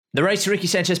The Rights to Ricky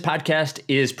Sanchez podcast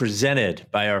is presented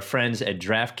by our friends at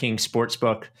DraftKings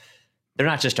Sportsbook. They're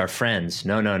not just our friends.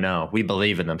 No. We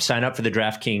believe in them. Sign up for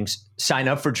DraftKings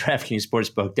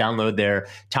Sportsbook. Download their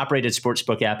top-rated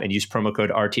sportsbook app and use promo code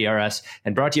RTRS.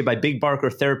 And brought to you by Big Barker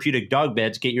Therapeutic Dog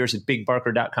Beds. Get yours at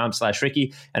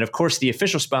bigbarker.com/Ricky. And of course, the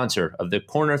official sponsor of the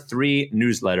Corner 3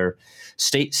 newsletter,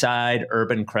 Stateside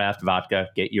Urban Craft Vodka.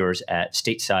 Get yours at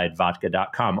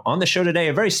statesidevodka.com. On the show today,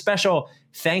 a very special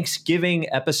Thanksgiving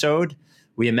episode.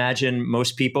 We imagine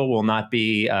most people will not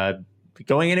be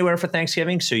going anywhere for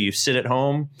Thanksgiving, so you sit at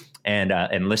home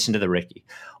and listen to the Ricky.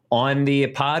 On the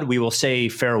pod, we will say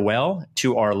farewell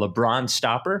to our LeBron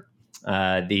stopper,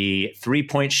 the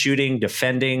three-point shooting,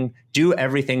 defending, do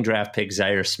everything draft pick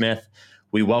Zhaire Smith.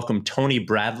 We welcome Tony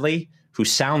Bradley, who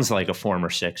sounds like a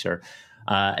former Sixer.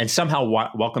 And somehow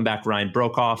welcome back Ryan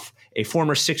Brokoff. A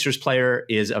former Sixers player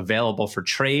is available for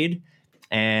trade.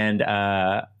 And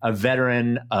a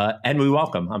veteran of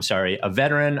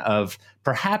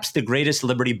perhaps the greatest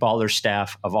Liberty Baller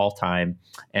staff of all time,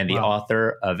 and the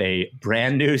author of a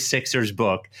brand new Sixers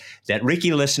book that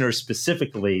Ricky listeners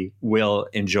specifically will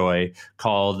enjoy,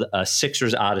 called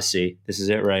Sixers Odyssey. This is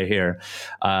it right here.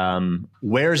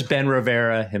 Where's Ben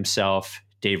Rivera himself,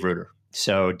 Dave Reuter.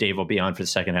 So Dave will be on for the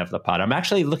second half of the pod. I'm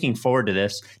actually looking forward to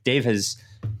this. Dave,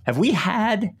 have we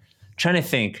had... Trying to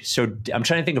think. So I'm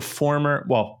trying to think of former.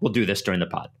 Well, we'll do this during the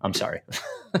pod. I'm sorry.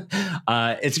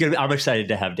 I'm excited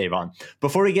to have Dave on.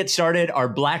 Before we get started, our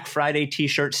Black Friday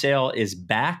T-shirt sale is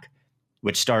back,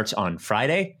 which starts on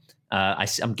Friday.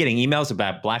 I'm getting emails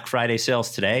about Black Friday sales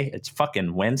today. It's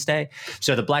fucking Wednesday.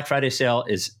 So the Black Friday sale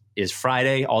is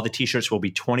Friday. All the T-shirts will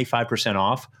be 25%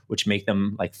 off, which make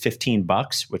them like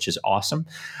 $15, which is awesome.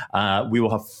 We will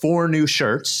have 4 new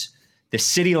shirts. The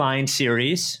City Line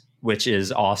series, which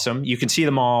is awesome. You can see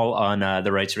them all on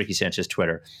the Rights Ricky Sanchez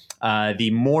Twitter. The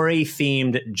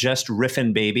Maury-themed Just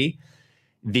Riffin' Baby,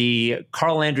 the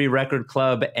Carl Landry Record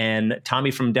Club, and Tommy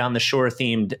from Down the Shore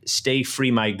themed Stay Free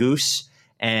My Goose.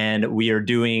 And we are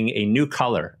doing a new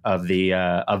color of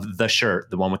the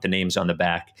shirt, the one with the names on the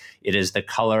back. It is the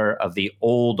color of the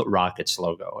old Rockets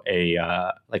logo,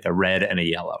 like a red and a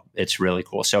yellow. It's really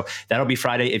cool. So that'll be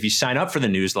Friday. If you sign up for the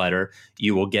newsletter,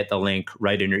 you will get the link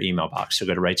right in your email box. So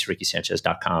go to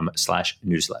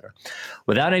rightsrickysanchez.com/newsletter.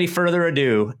 Without any further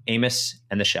ado, Amos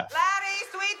and the Chef.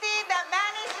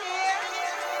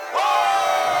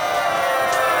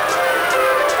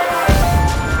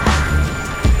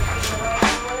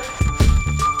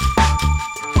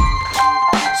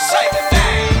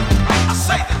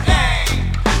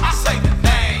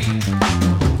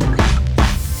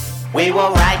 We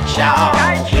were right, y'all.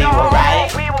 We were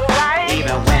right.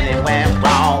 Even when it went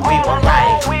wrong, we were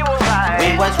right. We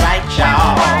was right,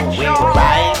 y'all. We were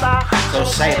right. So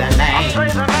say the name.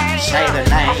 Say the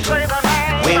name.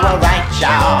 We were right,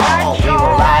 y'all. We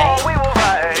were right.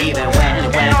 Even when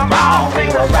it went wrong, we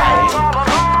were right.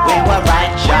 We were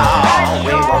right, y'all.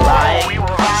 We were right.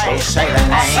 So say the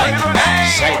name.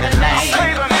 Say the name.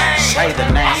 Say the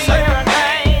name.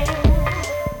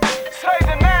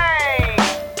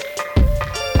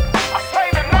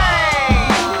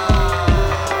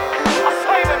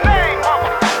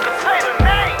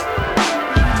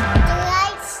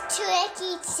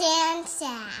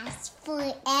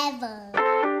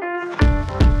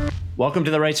 Welcome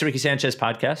to the Rights to Ricky Sanchez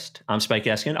podcast. I'm Spike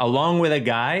Eskin, along with a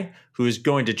guy who is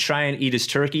going to try and eat his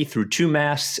turkey through 2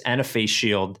 masks and a face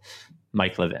shield,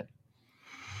 Mike Levin.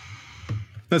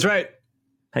 That's right.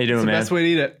 How you doing, man? It's the best way to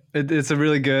eat it. It's a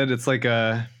really good. It's like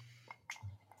how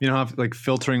like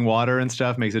filtering water and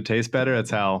stuff makes it taste better.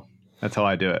 That's how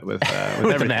I do it with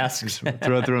with the masks.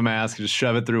 Throw it through a mask, just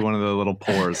shove it through one of the little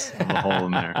pores, a little hole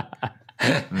in there.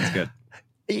 That's good.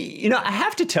 You know, I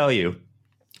have to tell you.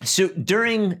 So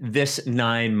during this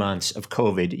 9 months of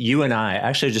COVID, you and I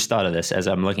actually just thought of this as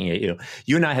I'm looking at you.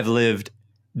 You and I have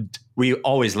we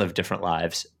always live different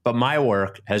lives, but my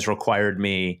work has required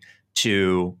me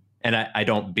to, and I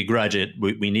don't begrudge it,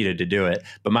 we needed to do it,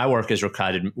 but my work has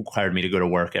required me to go to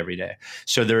work every day.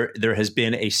 So there has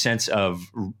been a sense of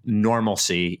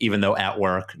normalcy, even though at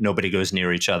work, nobody goes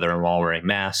near each other and we're all wearing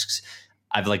masks.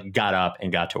 I've got up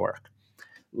and got to work.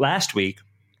 Last week,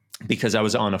 because I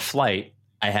was on a flight,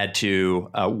 I had to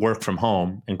work from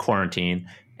home and quarantine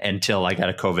until I got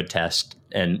a COVID test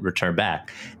and returned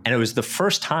back. And it was the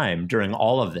first time during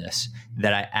all of this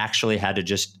that I actually had to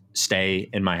just stay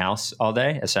in my house all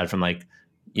day, aside from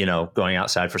going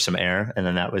outside for some air. And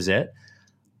then that was it.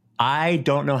 I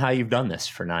don't know how you've done this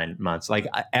for 9 months.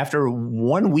 After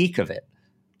 1 week of it,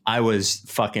 I was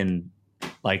fucking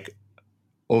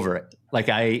over it.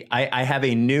 I have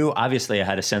obviously I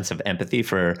had a sense of empathy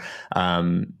for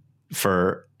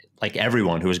like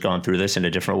everyone who has gone through this in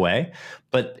a different way.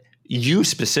 But you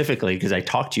specifically, because I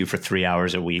talked to you for 3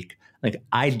 hours a week, like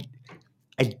I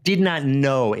did not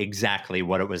know exactly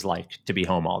what it was like to be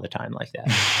home all the time like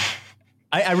that.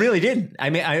 I really didn't. I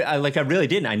mean, I really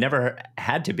didn't. I never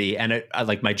had to be. And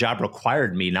like my job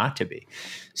required me not to be.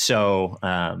 So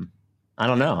I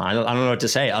don't know. I don't know what to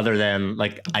say other than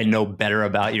like, I know better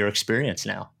about your experience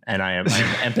now. And I'm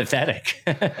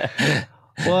empathetic.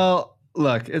 Well,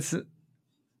 look,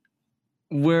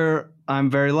 I'm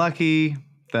very lucky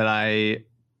that I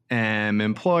am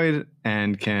employed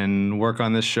and can work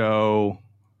on this show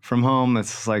from home.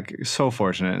 It's like so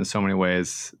fortunate in so many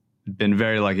ways. Been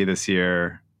very lucky this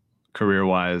year,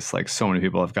 career-wise. Like so many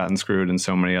people have gotten screwed in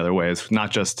so many other ways,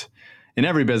 not just in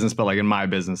every business, but like in my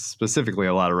business specifically.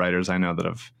 A lot of writers I know that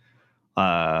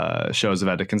have shows have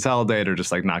had to consolidate or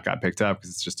just like not got picked up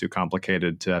because it's just too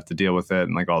complicated to have to deal with it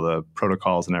and like all the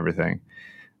protocols and everything.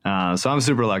 So I'm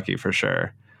super lucky for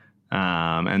sure.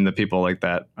 And the people like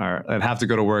that have to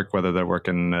go to work, whether they're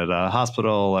working at a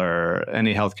hospital or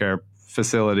any healthcare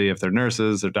facility, if they're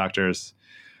nurses or doctors,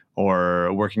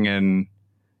 or working in,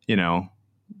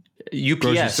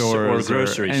 UPS or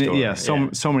grocery store. Yeah,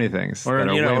 so many things or, that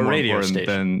are way more radio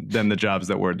important than the jobs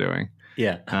that we're doing.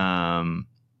 Yeah.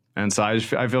 And so I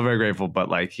feel very grateful, but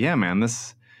like, yeah, man,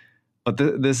 this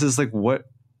is like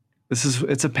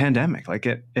it's a pandemic. Like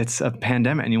it's a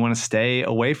pandemic and you want to stay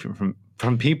away from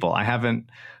people. I haven't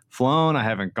flown. I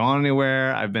haven't gone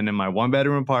anywhere. I've been in my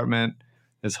 1-bedroom apartment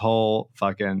this whole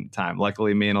fucking time.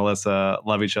 Luckily, me and Alyssa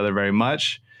love each other very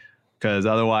much, because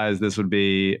otherwise this would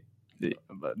be a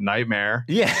nightmare.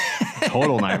 Yeah.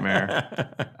 Total nightmare.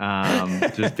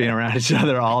 Just being around each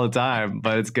other all the time.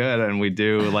 But it's good. And we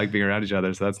do like being around each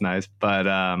other. So that's nice. But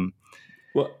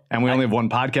and we only have one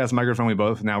podcast microphone.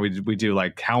 We do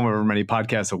like however many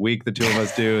podcasts a week the two of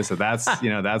us do. So that's,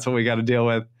 that's what we got to deal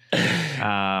with.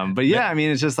 But yeah, I mean,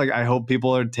 it's just like, I hope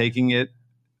people are taking it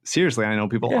seriously. I know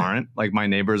people aren't. Like my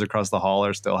neighbors across the hall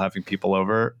are still having people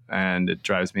over, and it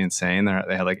drives me insane.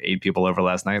 They had like 8 people over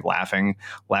last night laughing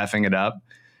it up.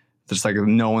 Just like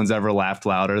no one's ever laughed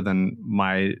louder than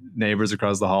my neighbors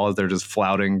across the hall as they're just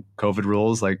flouting COVID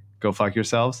rules. Like, go fuck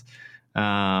yourselves.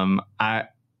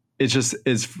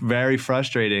 It's very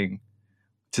frustrating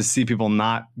to see people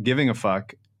not giving a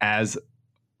fuck, as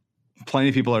plenty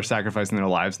of people are sacrificing their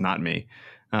lives, not me.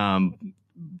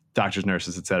 Doctors,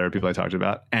 nurses, et cetera, people I talked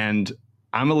about. And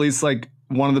I'm at least like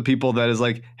one of the people that is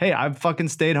like, hey, I've fucking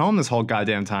stayed home this whole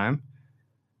goddamn time.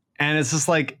 And it's just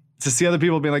like, to see other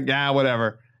people being like, yeah,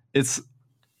 whatever. It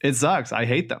sucks. I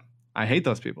hate them. I hate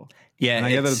those people. Yeah. And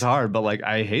I get that it's hard, but like,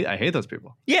 I hate those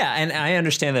people. Yeah. And I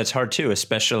understand that's hard too,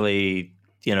 especially,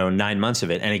 9 months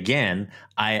of it. And again,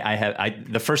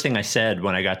 the first thing I said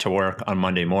when I got to work on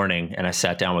Monday morning and I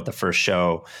sat down with the first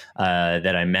show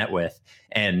that I met with,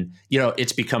 and,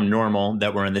 it's become normal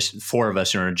that we're in this, 4 of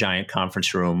us are in a giant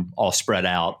conference room, all spread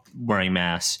out, wearing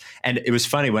masks. And it was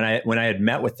funny when I had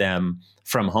met with them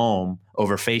from home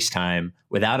over FaceTime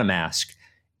without a mask,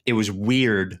 it was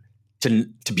weird to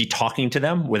be talking to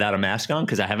them without a mask on,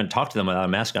 because I haven't talked to them without a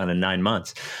mask on in 9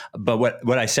 months. But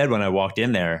what I said when I walked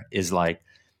in there is like,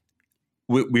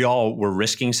 we all were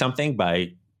risking something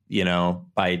by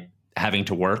having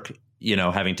to work,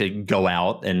 having to go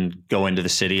out and go into the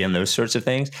city and those sorts of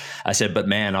things. I said, but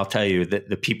man, I'll tell you that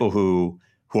the people who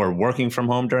are working from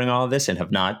home during all of this and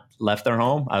have not left their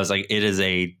home, I was like, it is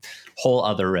a whole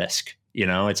other risk.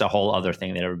 It's a whole other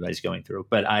thing that everybody's going through.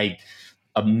 But I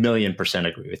 1,000,000%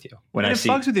 agree with you. It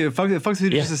fucks with you. It fucks with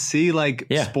you just to see like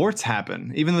sports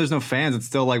happen. Even though there's no fans, it's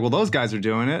still like, well, those guys are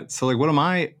doing it. So like, what am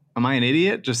I? Am I an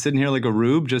idiot just sitting here like a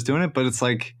rube just doing it? But it's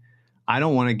like, I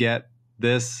don't want to get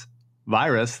this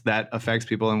virus that affects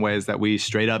people in ways that we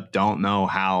straight up don't know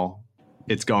how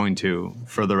it's going to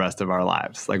for the rest of our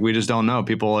lives. Like, we just don't know.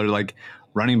 People are like,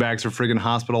 running backs are freaking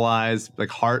hospitalized, like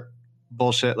heart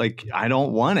bullshit. Like, I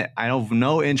don't want it. I have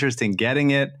no interest in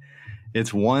getting it.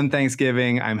 It's one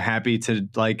Thanksgiving. I'm happy to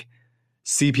like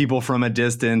see people from a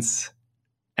distance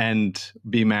and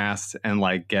be masked and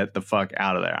like get the fuck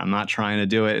out of there. I'm not trying to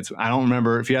do it. I don't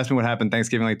remember. If you ask me what happened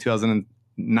Thanksgiving like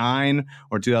 2009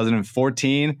 or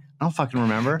 2014, I don't fucking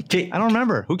remember. I don't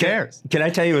remember. Who cares? Can I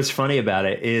tell you what's funny about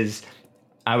it is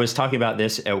I was talking about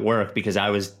this at work because I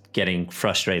was getting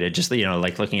frustrated, just,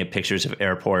 like looking at pictures of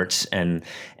airports and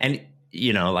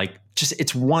like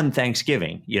it's one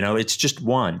Thanksgiving, it's just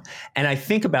one. And I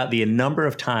think about the number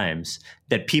of times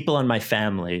that people in my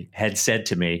family had said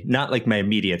to me, not like my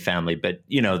immediate family, but,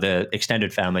 the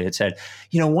extended family had said,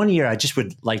 one year I just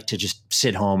would like to just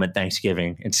sit home at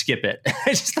Thanksgiving and skip it. I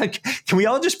just like, can we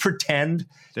all just pretend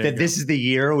that this is the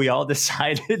year we all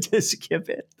decided to skip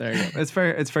it? There you go. It's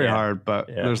very hard, but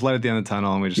there's light at the end of the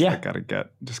tunnel, and we just gotta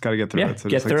get through it. So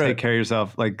just take care of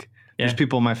yourself. Like there's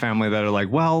people in my family that are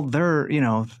like, well, they're,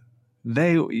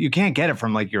 you can't get it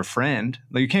from like your friend.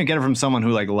 Like you can't get it from someone who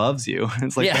like loves you.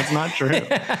 It's like, that's not true.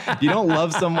 You don't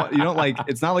love someone. You don't like,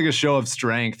 it's not like a show of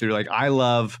strength. You're like, I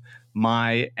love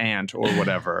my aunt or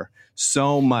whatever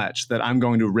so much that I'm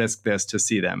going to risk this to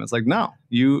see them. It's like, no,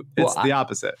 it's the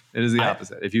opposite. It is the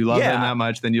opposite. If you love them that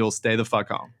much, then you'll stay the fuck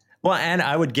home. Well, and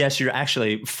I would guess you're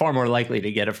actually far more likely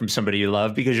to get it from somebody you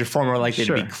love because you're far more likely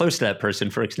to be close to that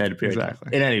person for extended period of time.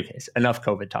 In any case, enough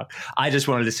COVID talk. I just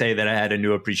wanted to say that I had a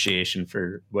new appreciation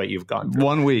for what you've gone through.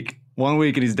 1 week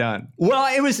and he's done.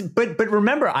 Well, it was, but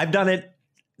remember, I've done it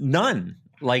none,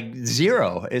 like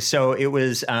zero. So it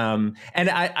was, and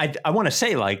I want to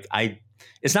say like,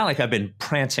 it's not like I've been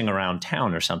prancing around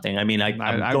town or something. I mean, I'm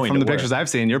going from to the pictures I've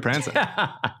seen, you're prancing.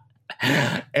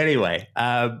 Anyway,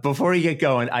 before we get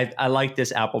going, I like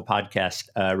this Apple Podcast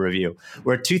review.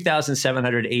 We're at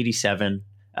 2,787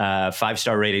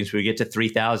 5-star ratings. We get to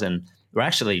 3,000. We're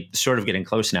actually sort of getting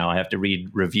close now. I have to read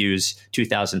reviews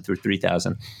 2,000 through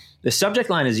 3,000. The subject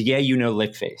line is, yeah,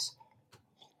 lick face,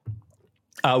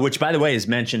 which, by the way, is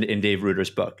mentioned in Dave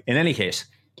Ruder's book. In any case,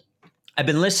 I've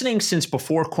been listening since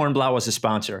before Cornblow was a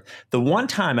sponsor. The one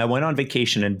time I went on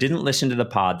vacation and didn't listen to the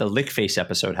pod, the lick face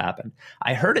episode happened.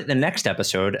 I heard it the next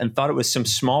episode and thought it was some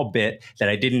small bit that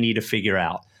I didn't need to figure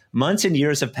out. Months and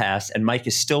years have passed, and Mike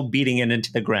is still beating it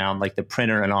into the ground like the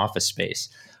printer in Office Space.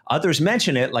 Others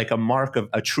mention it like a mark of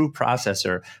a true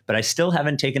processor, but I still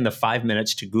haven't taken the 5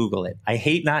 minutes to Google it. I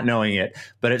hate not knowing it,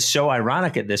 but it's so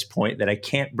ironic at this point that I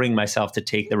can't bring myself to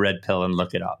take the red pill and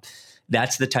look it up.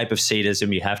 That's the type of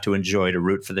sadism you have to enjoy to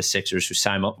root for the Sixers,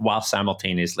 while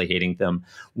simultaneously hating them.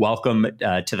 Welcome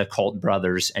to the cult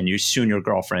brothers and soon your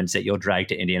girlfriends that you'll drag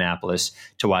to Indianapolis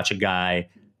to watch a guy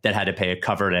that had to pay a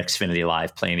cover at Xfinity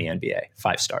Live playing the NBA.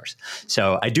 5 stars.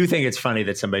 So I do think it's funny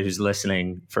that somebody who's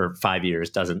listening for 5 years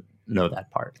doesn't know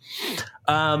that part.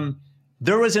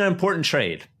 There was an important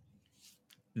trade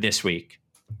this week.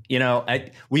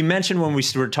 We mentioned when we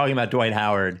were talking about Dwight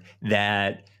Howard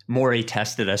that Morey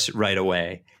tested us right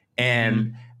away.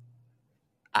 And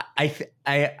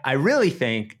I really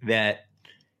think that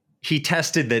he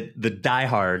tested the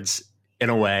diehards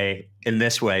in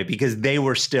this way, because they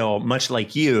were still, much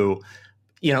like you,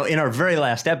 in our very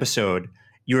last episode,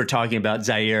 you were talking about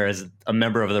Zhaire as a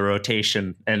member of the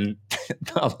rotation and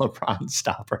the LeBron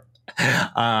stopper.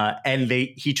 And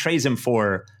he trades him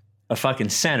for a fucking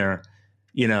center,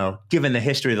 given the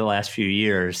history of the last few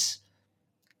years.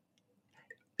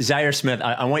 Zhaire Smith,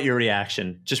 I want your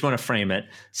reaction. Just want to frame it.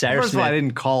 First of all, I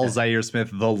didn't call Zhaire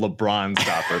Smith the LeBron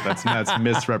stopper. That's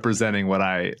misrepresenting what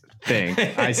I think.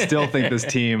 I still think this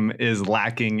team is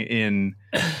lacking in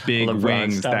big LeBron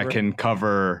wings stopper that can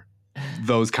cover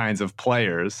those kinds of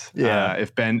players. Yeah.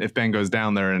 If Ben goes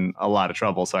down, they're in a lot of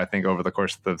trouble. So I think over the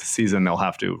course of the season, they'll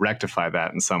have to rectify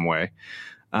that in some way.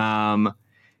 The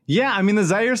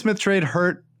Zhaire Smith trade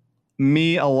hurt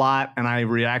me a lot, and I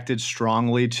reacted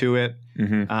strongly to it.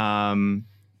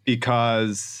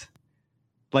 Because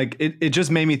like it just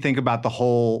made me think about the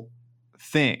whole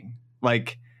thing.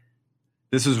 Like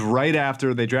this was right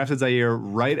after they drafted Zhaire,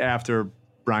 right after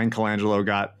Brian Colangelo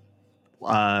got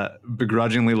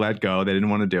begrudgingly let go. They didn't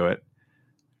want to do it,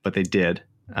 but they did.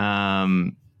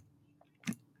 And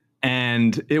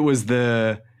it was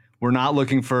we're not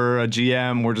looking for a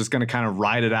GM. We're just going to kind of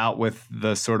ride it out with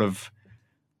the sort of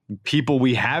people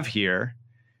we have here.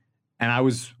 And I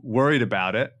was worried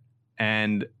about it.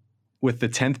 And with the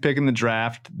 10th pick in the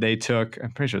draft,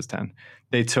 I'm pretty sure it's 10.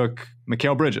 They took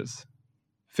Mikal Bridges,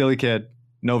 Philly kid,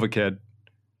 Nova kid,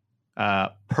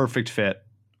 perfect fit.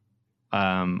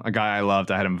 A guy I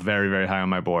loved. I had him very, very high on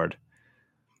my board.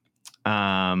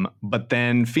 But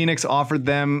then Phoenix offered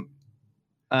them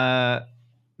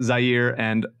Zhaire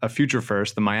and a future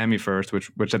first, the Miami first,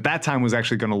 which at that time was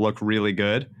actually going to look really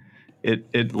good.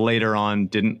 It later on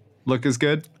didn't look as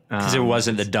good. Because it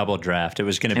wasn't the double draft. It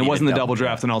was going to be. It wasn't the double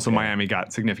draft, and also Miami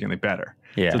got significantly better.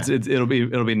 Yeah, so it'll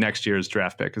be next year's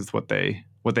draft pick is what they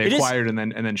acquired and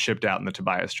then shipped out in the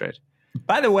Tobias trade.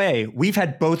 By the way, we've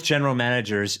had both general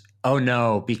managers. Oh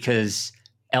no, because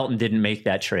Elton didn't make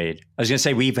that trade. I was going to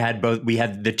say we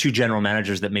had the two general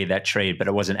managers that made that trade, but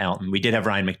it wasn't Elton. We did have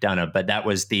Ryan McDonough, but that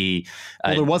was the.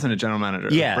 There wasn't a general manager.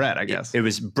 Yeah, Brett, I guess it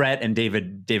was Brett and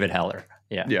David Heller.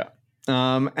 Yeah, yeah.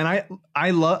 And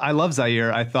I love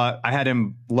Zhaire. I thought I had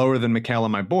him lower than Mikal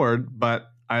on my board, but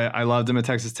I loved him at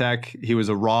Texas Tech. He was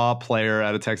a raw player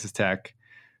out of Texas Tech.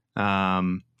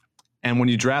 And when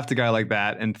you draft a guy like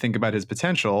that and think about his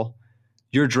potential,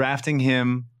 you're drafting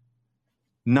him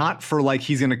not for like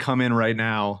he's going to come in right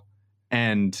now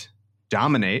and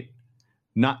dominate.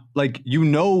 Not like,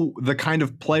 the kind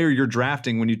of player you're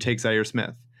drafting when you take Zhaire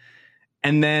Smith.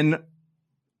 And then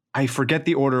I forget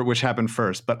the order which happened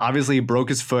first, but obviously he broke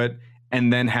his foot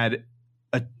and then had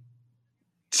a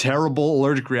terrible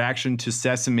allergic reaction to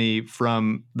sesame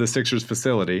from the Sixers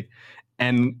facility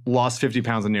and lost 50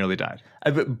 pounds and nearly died.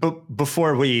 But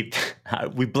before we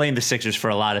blame the Sixers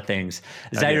for a lot of things,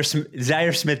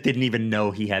 Zhaire Smith didn't even know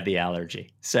he had the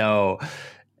allergy. So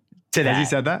Has he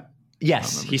said that?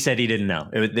 Yes, he said he didn't know.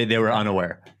 They were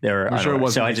unaware. I'm sure it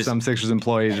wasn't some Sixers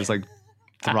employee just like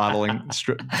throttling,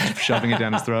 shoving it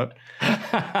down his throat.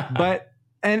 But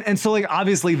and so like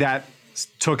obviously that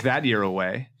took that year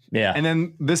away. Yeah. And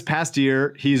then this past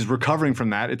year, he's recovering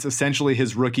from that. It's essentially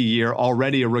his rookie year,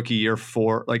 already a rookie year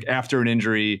for like after an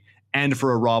injury and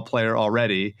for a raw player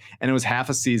already. And it was half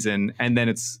a season and then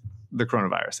it's the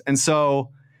coronavirus. And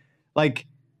so like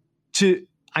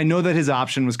I know that his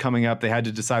option was coming up. They had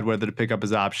to decide whether to pick up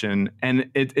his option. And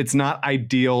it's not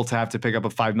ideal to have to pick up a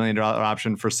 $5 million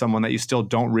option for someone that you still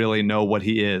don't really know what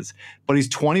he is. But he's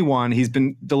 21. He's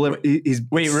been delivered.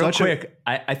 Wait, real quick.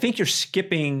 I think you're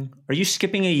skipping. Are you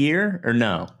skipping a year or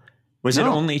no? Was it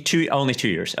only 2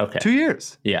 years? Okay. 2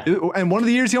 years. Yeah. And one of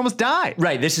the years he almost died.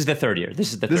 Right. This is the third year.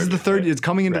 This is the third. It's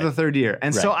coming into the third year.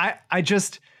 And so I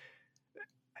just...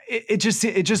 It just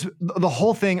the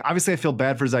whole thing. Obviously, I feel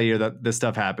bad for Zhaire that this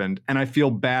stuff happened, and I feel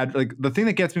bad. Like the thing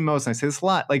that gets me most, and I say this a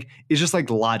lot, like is just like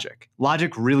logic.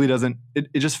 Logic really doesn't. It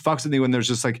just fucks with me when there's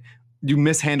just like you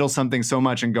mishandle something so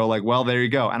much and go like, well, there you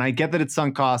go. And I get that it's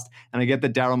sunk cost, and I get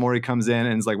that Daryl Morey comes in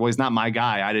and is like, well, he's not my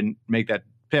guy. I didn't make that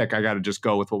pick. I got to just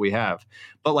go with what we have.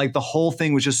 But like the whole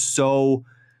thing was just so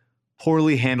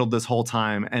poorly handled this whole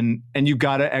time, and you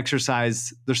got to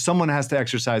exercise. There's someone has to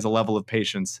exercise a level of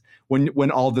patience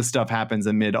when all this stuff happens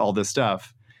amid all this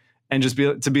stuff, and just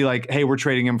be like, hey, we're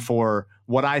trading him for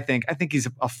what I think he's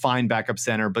a fine backup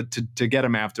center, but to get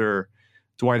him after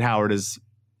Dwight Howard is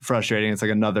frustrating. It's like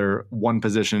another one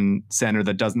position center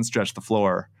that doesn't stretch the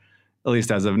floor, at least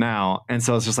as of now. And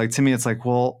so it's just like, to me, it's like,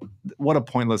 well, what a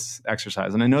pointless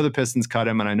exercise. And I know the Pistons cut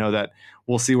him, and I know that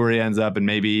we'll see where he ends up, and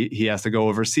maybe he has to go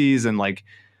overseas and like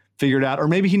figure it out, or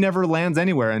maybe he never lands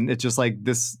anywhere. And it's just like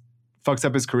this fucks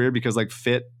up his career because like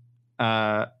fit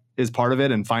is part of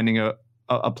it, and finding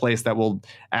a place that will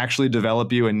actually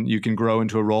develop you and you can grow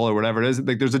into a role or whatever it is.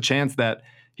 Like there's a chance that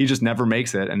he just never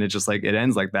makes it, and it just like it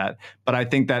ends like that. But I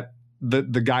think that the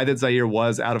guy that Zhaire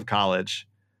was out of college,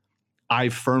 I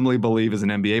firmly believe is an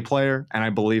NBA player, and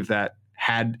I believe that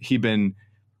had he been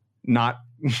not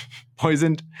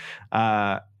poisoned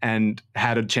and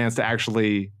had a chance to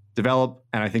actually develop,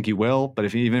 and I think he will,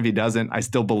 but even if he doesn't, I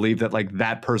still believe that like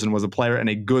that person was a player, and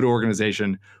a good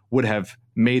organization would have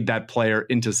made that player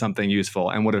into something useful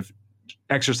and would have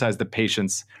exercised the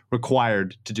patience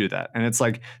required to do that. And it's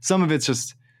like some of it's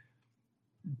just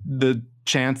the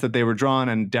chance that they were drawn,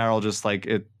 and Daryl just like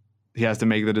he has to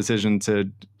make the decision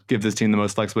to give this team the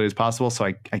most flexibility as possible. So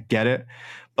I get it.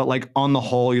 But like on the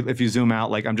whole, if you zoom out,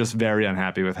 like I'm just very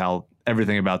unhappy with how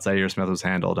everything about Zhaire Smith was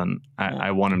handled. And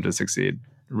I want him to succeed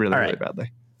really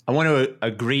badly. I want to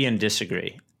agree and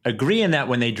disagree. Agree in that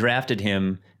when they drafted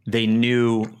him, they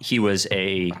knew he was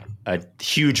a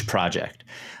huge project.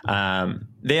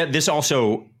 This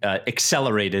also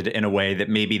accelerated in a way that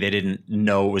maybe they didn't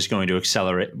know it was going to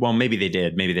accelerate. Well, maybe they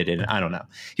did, maybe they didn't. I don't know.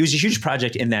 He was a huge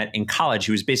project in that in college,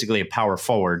 he was basically a power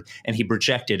forward, and he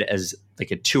projected as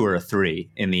like a 2 or a 3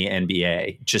 in the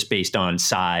NBA, just based on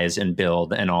size and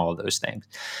build and all of those things.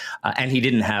 And he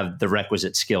didn't have the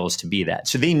requisite skills to be that.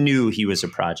 So they knew he was a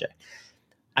project.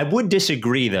 I would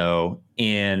disagree, though,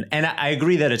 and I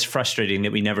agree that it's frustrating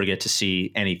that we never get to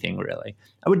see anything really.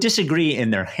 I would disagree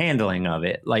in their handling of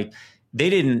it. Like they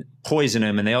didn't poison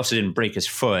him, and they also didn't break his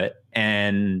foot.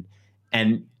 And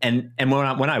when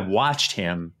I watched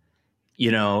him,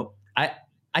 you know,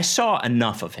 I saw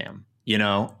enough of him. You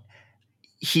know,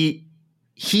 he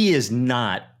is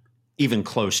not even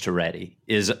close to ready.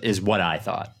 Is what I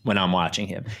thought when I'm watching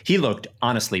him. He looked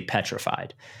honestly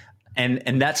petrified.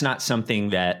 And that's not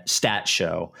something that stats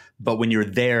show, but when you're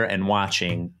there and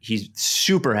watching, he's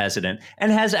super hesitant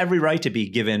and has every right to be,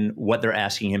 given what they're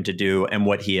asking him to do and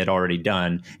what he had already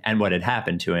done and what had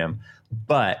happened to him.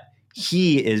 But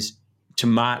he is, to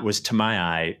my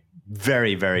eye,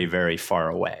 very, very, very far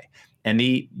away. And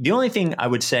the only thing I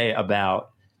would say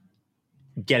about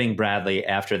getting Bradley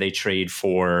after they trade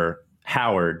for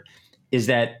Howard is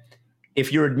that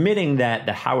if you're admitting that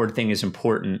the Howard thing is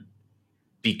important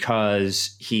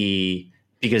because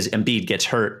Embiid gets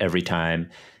hurt every time,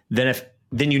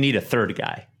 then you need a third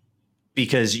guy,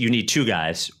 because you need two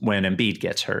guys when Embiid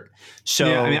gets hurt. So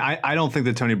yeah, I mean, I don't think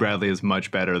that Tony Bradley is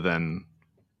much better than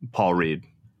Paul Reed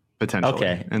potentially.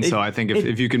 Okay. And so I think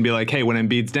if you can be like, hey, when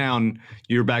Embiid's down,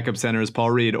 your backup center is Paul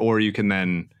Reed, or you can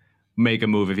then make a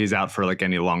move if he's out for like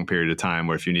any long period of time,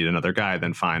 where if you need another guy,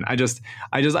 then fine. I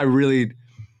really,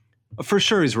 for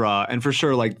sure he's raw, and for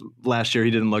sure, like last year he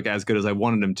didn't look as good as I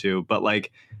wanted him to, but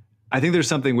like I think there's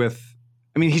something with,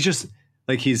 I mean, he's just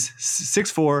like, he's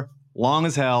 6'4", long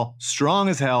as hell, strong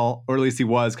as hell, or at least he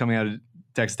was coming out of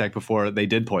Texas Tech before they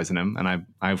did poison him, and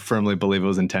I firmly believe it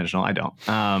was intentional. I don't.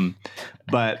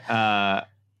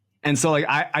 And so like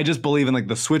I just believe in like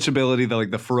the switchability,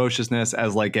 the ferociousness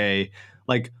as like a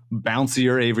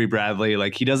bouncier Avery Bradley.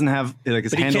 Like he doesn't have like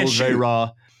his handle is very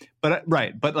raw. But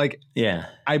right, but like yeah,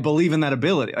 I believe in that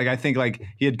ability. Like I think like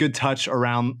he had good touch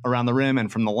around the rim and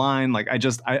from the line. Like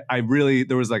I really,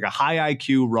 there was like a high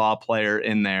IQ raw player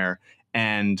in there.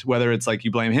 And whether it's like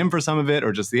you blame him for some of it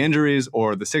or just the injuries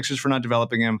or the Sixers for not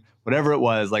developing him, whatever it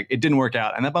was, like it didn't work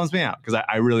out. And that bums me out, because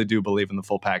I really do believe in the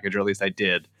full package, or at least I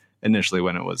did initially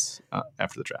when it was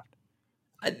after the draft.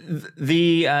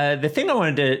 The thing I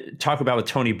wanted to talk about with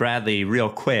Tony Bradley real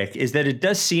quick is that it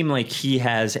does seem like he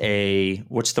has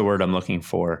what's the word I'm looking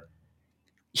for?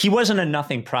 He wasn't a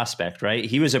nothing prospect, right?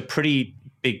 He was a pretty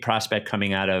big prospect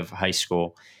coming out of high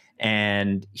school,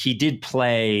 and he did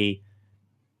play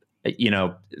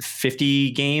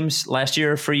 50 games last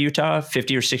year for Utah,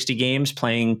 50 or 60 games,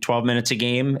 playing 12 minutes a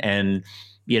game, and,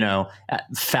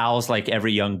 fouls like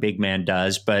every young big man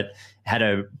does, but had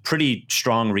a pretty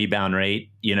strong rebound rate,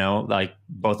 like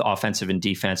both offensive and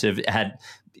defensive. Had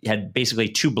basically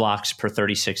 2 blocks per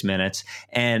 36 minutes.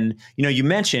 And, you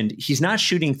mentioned he's not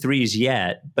shooting threes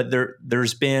yet, but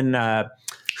there's been,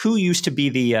 who used to be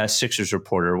the Sixers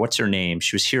reporter? What's her name?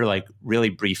 She was here like really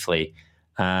briefly.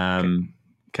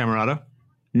 Camerata?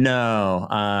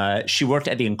 No, she worked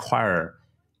at the Inquirer.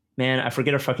 Man, I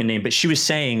forget her fucking name, but she was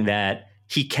saying that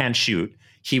he can shoot.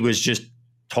 He was just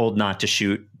told not to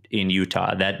shoot in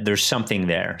Utah, that there's something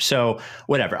there. So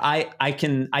whatever, I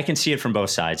can see it from both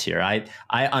sides here.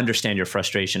 I understand your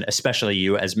frustration, especially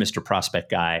you as Mr.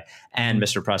 Prospect guy and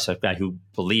Mr. Prospect guy who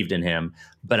believed in him.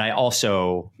 But I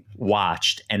also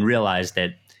watched and realized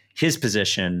that his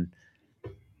position,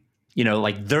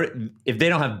 if they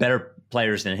don't have better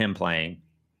players than him playing,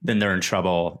 then they're in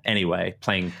trouble anyway,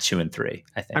 playing 2 and 3,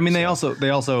 I think. I mean, they also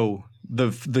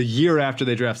the year after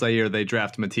they draft Zhaire, they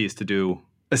draft Matisse to do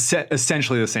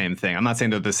essentially the same thing. I'm not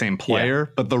saying they're the same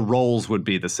player, but the roles would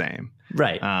be the same.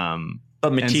 Right.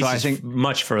 But Matisse is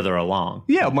much further along.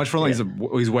 Yeah, much further along. Yeah.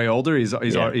 He's way older. He's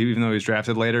even though he's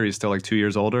drafted later, he's still like 2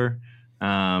 years older.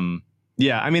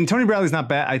 Yeah, I mean, Tony Bradley's not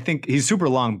bad. I think he's super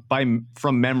long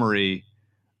from memory.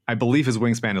 I believe his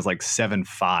wingspan is like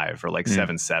 7'5" or like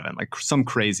 7'7", like some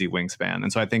crazy wingspan.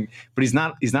 And so I think, but he's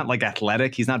not like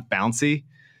athletic. He's not bouncy.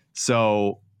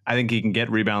 So I think he can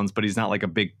get rebounds, but he's not like a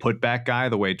big putback guy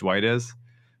the way Dwight is.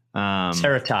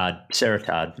 Sarah Todd.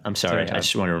 I'm sorry. I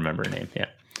just want to remember her name. Yeah.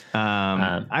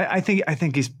 I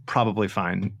think he's probably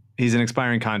fine. He's an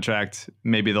expiring contract.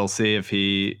 Maybe they'll see if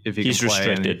he can play. He's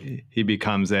restricted. He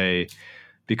becomes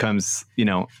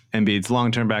Embiid's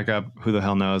long-term backup. Who the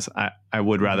hell knows? I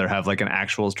would rather have like an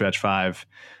actual stretch 5,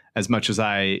 as much as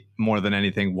I more than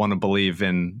anything want to believe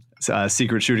in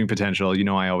secret shooting potential.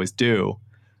 I always do.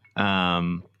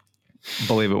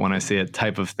 Believe it when I see it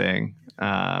type of thing.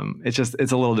 It's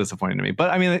a little disappointing to me.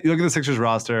 But I mean, look at the Sixers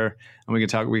roster, and we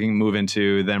can move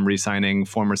into them re-signing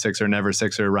former Sixer, never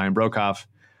Sixer, Ryan Broekhoff.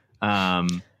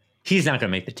 He's not going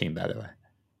to make the team, by the way.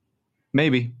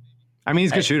 Maybe. I mean,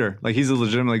 he's a good shooter. Like, he's a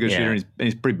legitimately good shooter. And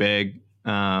he's pretty big.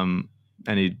 And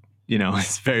he,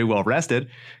 is very well rested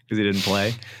because he didn't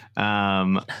play.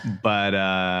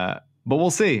 But we'll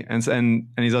see. And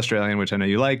he's Australian, which I know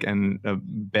you like, and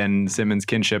Ben Simmons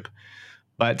kinship.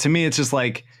 But to me, it's just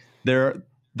like there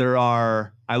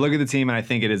are. I look at the team and I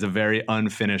think it is a very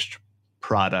unfinished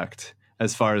product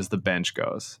as far as the bench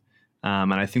goes,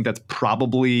 and I think that's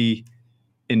probably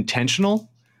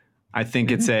intentional. I think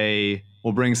it's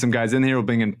we'll bring some guys in here. We'll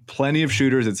bring in plenty of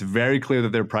shooters. It's very clear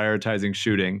that they're prioritizing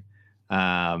shooting.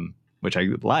 which I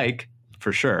like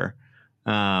for sure.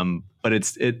 But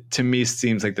it to me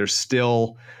seems like there's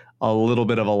still a little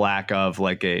bit of a lack of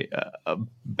like a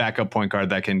backup point guard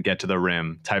that can get to the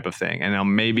rim type of thing. And now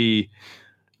maybe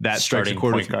that starting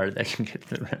point guard that can get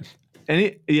to the rim.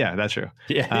 And yeah, that's true.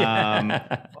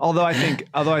 Yeah. Although I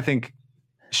think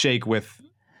Shake with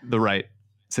the right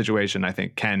situation, I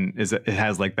think it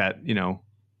has like that,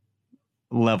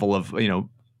 level of,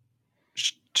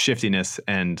 shiftiness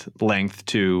and length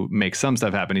to make some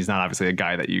stuff happen. He's not obviously a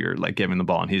guy that you're like giving the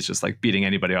ball and he's just like beating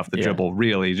anybody off the dribble,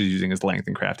 really just using his length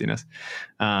and craftiness.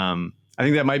 I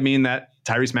think that might mean that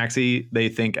Tyrese Maxey, they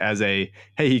think as hey,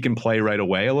 he can play right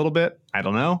away a little bit. I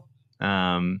don't know.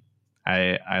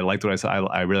 I liked what I saw.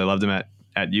 I really loved him at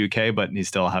UK, but he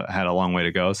still had a long way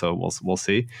to go. So we'll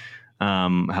see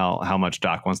how much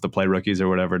Doc wants to play rookies or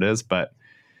whatever it is. But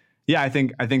yeah, I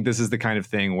think this is the kind of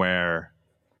thing where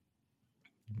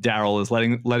Daryl is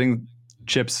letting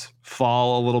chips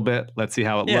fall a little bit. Let's see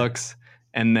how it looks,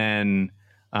 and then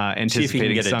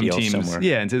anticipating some teams. Somewhere.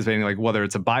 Yeah, anticipating like whether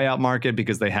it's a buyout market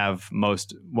because they have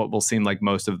what will seem like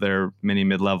most of their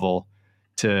mid-level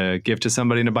to give to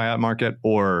somebody in a buyout market,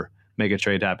 or make a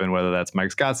trade happen, whether that's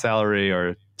Mike Scott's salary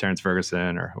or Terrence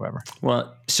Ferguson or whoever.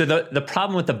 Well, so the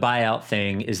problem with the buyout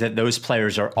thing is that those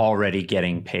players are already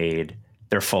getting paid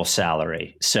their full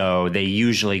salary. So they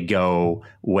usually go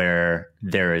where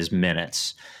there is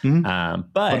minutes. Mm-hmm.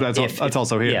 But that's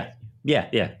also here.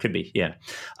 Yeah, could be. Yeah.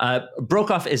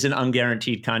 Brokoff is an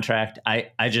unguaranteed contract.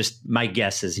 My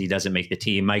guess is he doesn't make the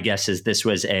team. My guess is this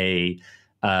was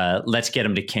let's get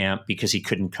him to camp because he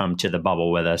couldn't come to the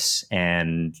bubble with us.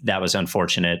 And that was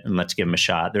unfortunate. And let's give him a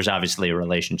shot. There's obviously a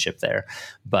relationship there,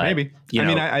 but maybe,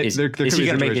 is he going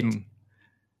to make it?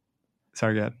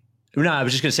 Sorry, go ahead. No, I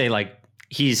was just going to say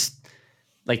he's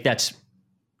like, that's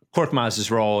Korkmaz's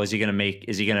role. Is he going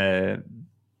to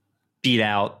beat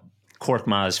out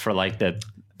Korkmaz for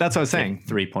that's what I was saying.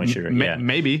 3-point shooter.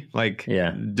 Maybe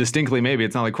distinctly. Maybe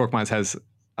it's not like Korkmaz has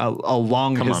a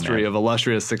long history of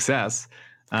illustrious success.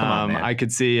 I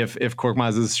could see if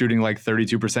Korkmaz is shooting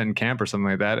 32% in camp or something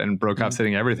like that, and Brokoff's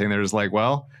hitting everything, they're just like,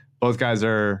 well, both guys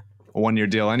are a 1-year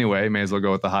deal anyway. May as well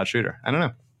go with the hot shooter. I don't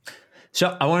know.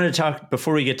 So I wanted to talk,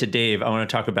 before we get to Dave, I want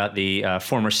to talk about the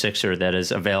former Sixer that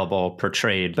is available per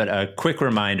trade. But a quick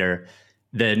reminder,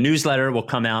 the newsletter will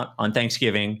come out on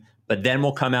Thanksgiving, but then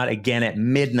we'll come out again at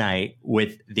midnight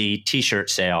with the T-shirt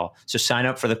sale. So sign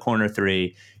up for the Corner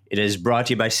 3. It is brought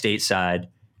to you by Stateside.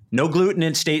 No gluten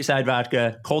in Stateside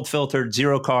vodka, cold filtered,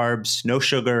 0 carbs, no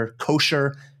sugar,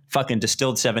 kosher, fucking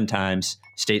distilled 7 times,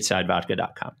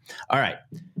 statesidevodka.com. All right.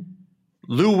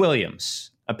 Lou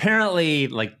Williams. Apparently,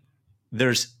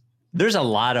 there's a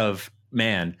lot of,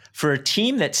 for a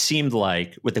team that seemed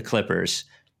like with the Clippers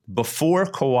before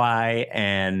Kawhi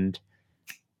and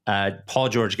Paul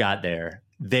George got there,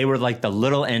 they were like the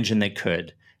little engine that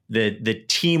could. The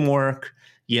teamwork,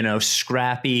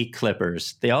 scrappy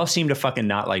Clippers. They all seem to fucking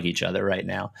not like each other right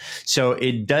now. So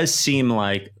it does seem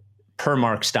like, per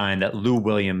Mark Stein, that Lou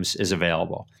Williams is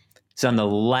available. It's on the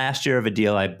last year of a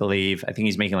deal, I believe. I think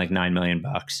he's making $9 million.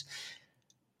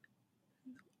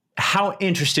 How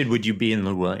interested would you be in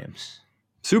Lou Williams?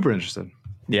 Super interested.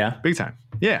 Yeah, big time.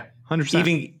 Yeah,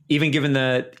 100%. Even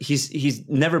given he's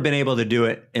never been able to do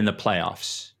it in the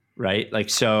playoffs, right?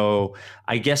 So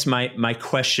I guess my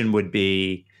question would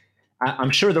be,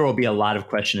 I'm sure there will be a lot of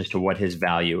question as to what his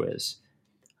value is.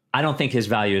 I don't think his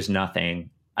value is nothing.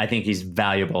 I think he's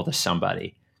valuable to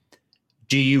somebody.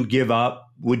 Do you give up?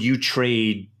 Would you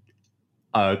trade?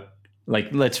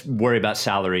 Let's worry about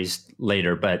salaries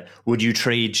later, but would you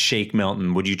trade Shake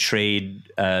Milton? Would you trade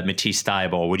Matisse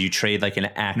Thybulle? Would you trade an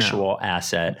actual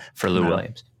asset for Lou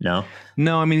Williams? No?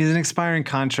 No, I mean, he's an expiring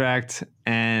contract,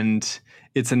 and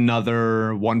it's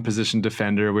another one-position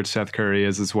defender, which Seth Curry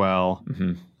is as well.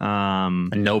 Mm-hmm.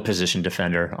 A no-position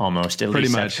defender, almost. At pretty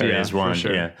least much, Seth Curry is one.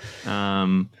 Sure. Yeah.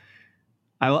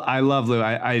 I love Lou.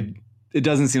 It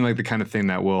doesn't seem like the kind of thing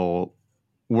that will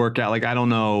work out. I don't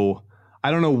know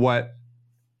what,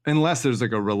 unless there's a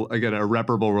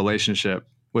irreparable relationship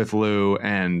with Lou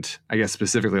and I guess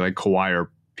specifically Kawhi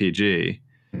or PG.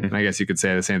 Mm-hmm. And I guess you could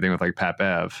say the same thing with Pat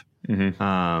Bev.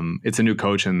 Mm-hmm. It's a new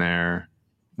coach in there.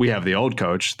 We have the old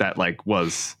coach that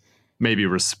was maybe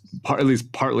at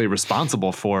least partly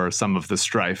responsible for some of the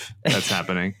strife that's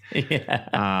happening.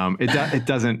 Yeah. It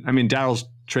doesn't. I mean, Daryl's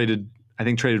traded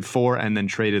for and then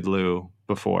traded Lou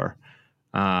before.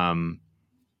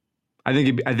 I think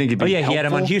he'd be helpful. He had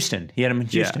him on Houston.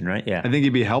 Right? Yeah. I think he'd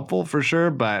be helpful for sure,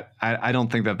 but I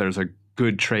don't think that there's a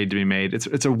good trade to be made.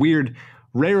 It's a weird.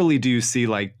 Rarely do you see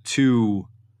two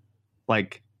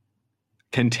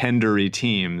contendery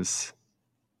teams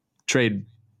trade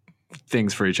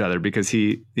things for each other because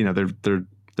they're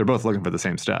both looking for the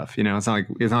same stuff. It's not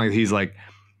like he's like,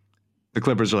 the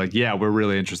Clippers are like, yeah, we're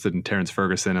really interested in Terrence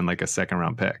Ferguson and like a second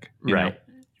round pick. Right.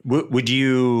 Would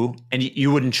you, and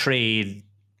you wouldn't trade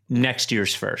next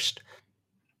year's first?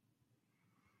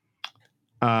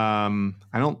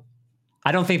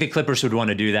 I don't think the Clippers would want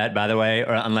to do that, by the way,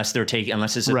 or unless it's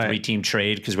a 3-team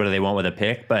trade, because what do they want with a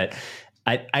pick? But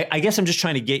I guess I'm just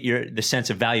trying to get the sense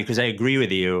of value, because I agree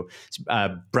with you.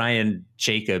 Brian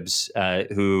Jacobs,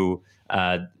 who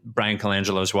Brian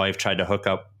Colangelo's wife tried to hook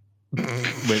up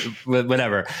with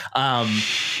whatever.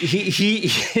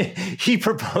 He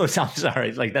proposed. I'm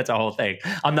sorry, like that's a whole thing.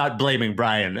 I'm not blaming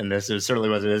Brian in this. It certainly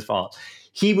wasn't his fault.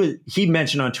 He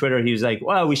mentioned on Twitter, he was like,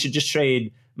 well, we should just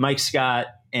trade Mike Scott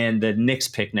and the Knicks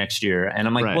pick next year. And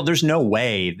I'm like, well, there's no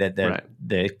way that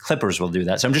the Clippers will do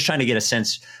that. So I'm just trying to get a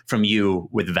sense from you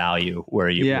with value where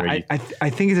you. I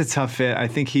think it's a tough fit. I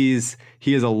think he is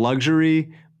a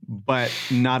luxury, but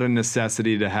not a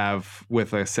necessity to have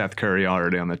with a Seth Curry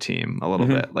already on the team a little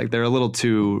bit. Like they're a little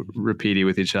too repeaty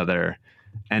with each other.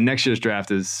 And next year's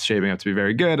draft is shaping up to be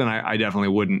very good. And I definitely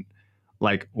wouldn't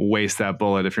like waste that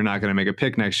bullet if you're not going to make a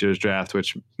pick next year's draft,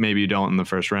 which maybe you don't in the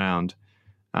first round.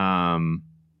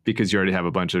 Because you already have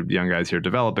a bunch of young guys here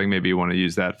developing. Maybe you want to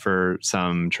use that for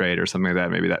some trade or something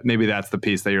like that. Maybe that's the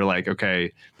piece that you're like,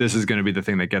 okay, this is going to be the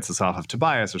thing that gets us off of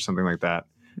Tobias or something like that.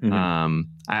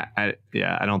 I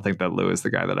don't think that Lou is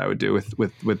the guy that I would do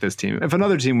with this team. If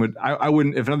another team wouldn't.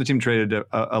 If another team traded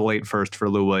a late first for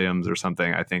Lou Williams or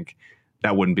something, I think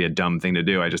that wouldn't be a dumb thing to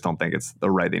do. I just don't think it's the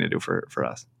right thing to do for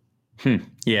us.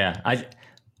 Yeah,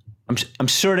 I'm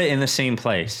sort of in the same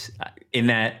place in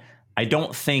that. I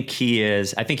don't think he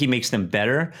is. I think he makes them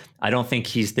better. I don't think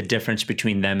he's the difference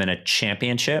between them and a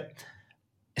championship.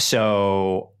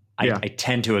 So I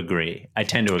tend to agree.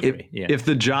 If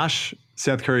the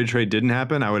Seth Curry trade didn't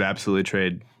happen, I would absolutely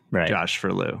trade Josh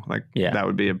for Lou. That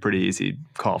would be a pretty easy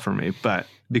call for me. But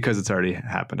because it's already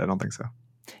happened, I don't think so.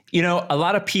 A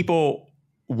lot of people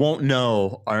won't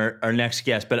know our next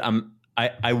guest, but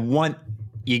I want.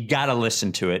 You got to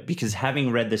listen to it, because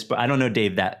having read this book, I don't know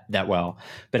Dave that well,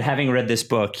 but having read this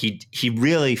book, he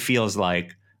really feels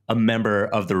like a member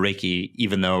of the Ricky,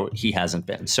 even though he hasn't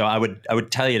been. So I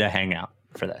would tell you to hang out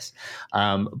for this.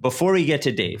 Before we get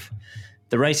to Dave,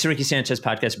 the Rights to Ricky Sanchez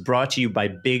podcast brought to you by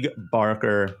Big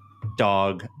Barker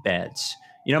Dog Beds.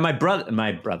 My brother,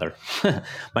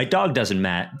 my dog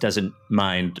doesn't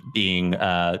mind being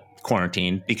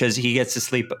quarantined because he gets to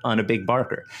sleep on a Big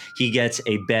Barker. He gets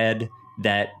a bed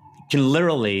that can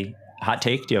literally hot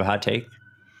take. Do you have a hot take?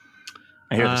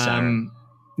 I hear the sound.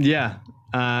 Yeah.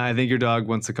 I think your dog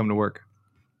wants to come to work.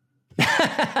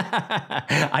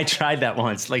 I tried that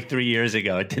once, like 3 years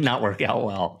ago. It did not work out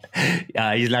well.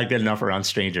 He's not good enough around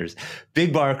strangers.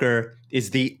 Big Barker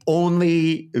is the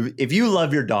only, if you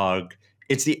love your dog,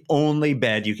 it's the only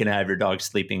bed you can have your dog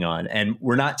sleeping on. And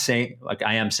we're not saying, like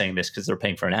I am saying this because they're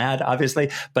paying for an ad,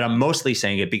 obviously, but I'm mostly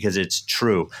saying it because it's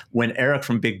true. When Eric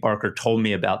from Big Barker told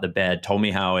me about the bed, told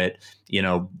me how it,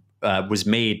 was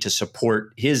made to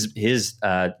support his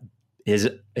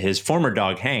former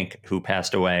dog, Hank, who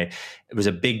passed away. It was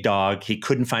a big dog. He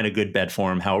couldn't find a good bed for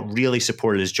him, how it really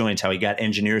supported his joints, how he got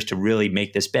engineers to really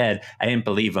make this bed. I didn't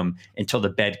believe him until the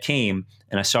bed came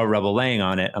and I saw Rebel laying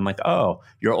on it. I'm like, oh,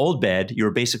 your old bed, you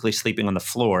were basically sleeping on the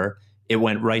floor. It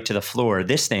went right to the floor.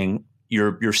 This thing,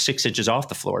 you're 6 inches off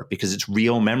the floor because it's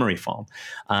real memory foam.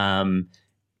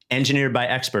 Engineered by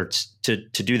experts to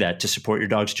do that, to support your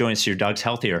dog's joints so your dog's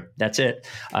healthier. That's it.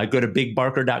 Go to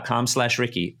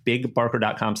bigbarker.com/Ricky.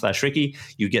 Bigbarker.com/Ricky.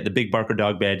 You get the Big Barker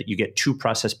dog bed. You get 2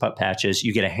 processed pup patches.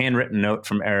 You get a handwritten note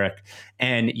from Eric,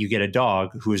 and you get a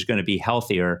dog who is going to be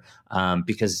healthier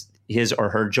because his or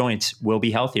her joints will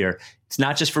be healthier. It's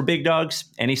not just for big dogs,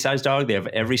 any size dog. They have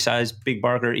every size Big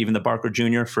Barker, even the Barker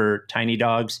Jr. for tiny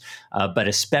dogs, but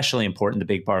especially important, the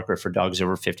Big Barker for dogs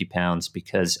over 50 pounds,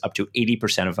 because up to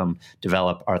 80% of them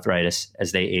develop arthritis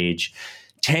as they age.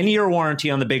 10-year warranty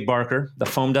on the Big Barker. The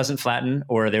foam doesn't flatten,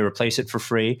 or they replace it for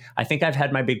free. I think I've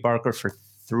had my Big Barker for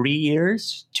 3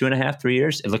 years, 2.5, 3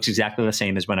 years. It looks exactly the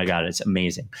same as when I got it. It's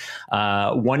amazing.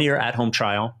 1 year at-home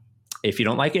trial. If you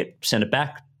don't like it, send it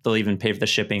back. They'll even pay for the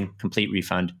shipping, complete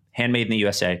refund. Handmade in the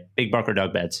USA. Big Barker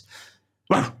dog beds.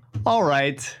 Wow. All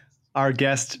right. Our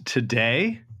guest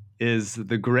today is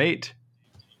the great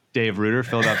Dave Reuter,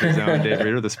 Philadelphia's own Dave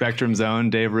Reuter, the Spectrum's own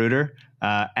Dave Reuter,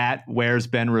 at Where's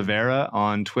Ben Rivera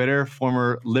on Twitter,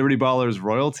 former Liberty Ballers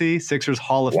royalty, Sixers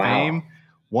Hall of Fame,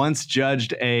 once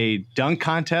judged a dunk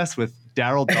contest with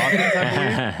Darryl Dawkins,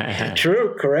 I believe.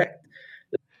 True, correct.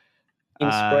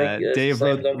 Dave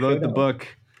wrote the book,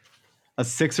 A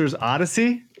Sixers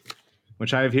Odyssey,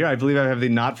 which I have here. I believe I have the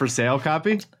not for sale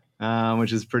copy,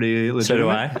 which is pretty legitimate. So do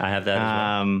I. I have that as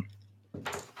well.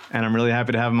 And I'm really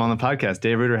happy to have him on the podcast.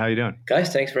 Dave Ritter, how you doing?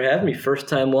 Guys, thanks for having me. First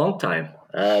time, long time.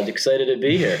 Excited to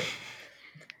be here.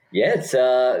 Yeah, it's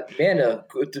been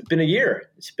a year.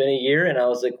 It's been a year, and I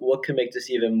was like, what could make this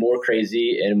even more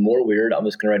crazy and more weird? I'm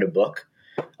just going to write a book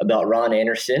about Ron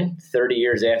Anderson 30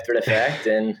 years after the fact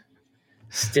and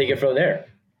take it from there.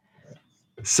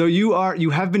 So you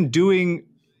have been doing,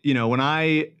 when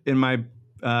I, in my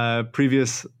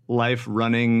previous life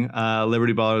running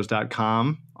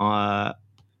LibertyBallers.com,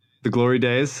 the glory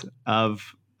days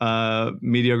of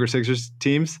mediocre Sixers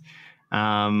teams,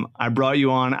 I brought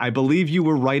you on. I believe you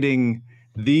were writing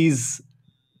these.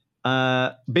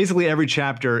 Basically, every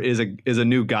chapter is a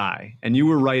new guy, and you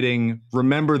were writing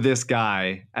 "Remember this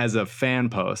guy" as a fan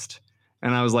post.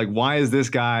 And I was like, "Why is this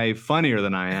guy funnier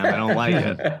than I am? I don't like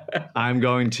it. I'm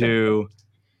going to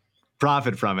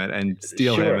profit from it and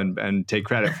steal him and take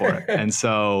credit for it." And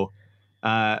so,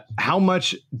 how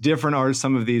much different are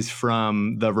some of these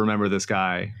from the "Remember this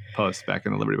guy" posts back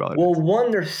in the Liberty Ballers? Well, one,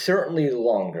 they're certainly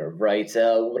longer, right?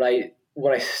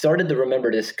 When I started to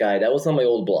Remember This Guy, that was on my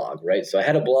old blog, right? So I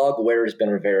had a blog,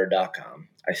 whereisbenrivera.com.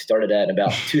 I started that in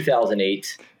about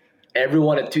 2008.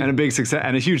 Everyone at and a big success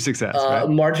and a huge success, right?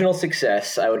 Marginal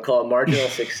success. I would call it marginal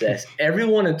success.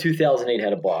 Everyone in 2008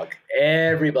 had a blog.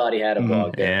 Everybody had a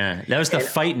blog there. Yeah, that was the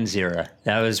Fightins era.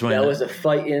 That was the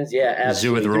Fightins. Yeah,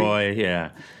 absolutely. Zoo with Roy.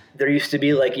 Yeah. There used to be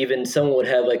even someone would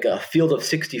have a field of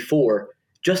 64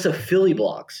 just of Philly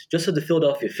blogs, just of the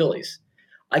Philadelphia Phillies.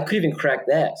 I could even crack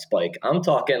that, Spike. I'm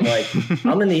talking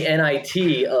I'm in the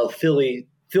NIT of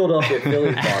Philadelphia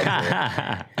Phillies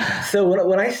blogs. So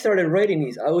when I started writing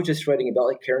these, I was just writing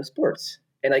about current sports.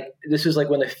 And this was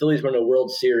when the Phillies were in the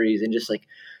World Series and just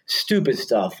stupid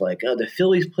stuff the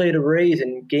Phillies played the Rays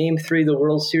in Game 3 of the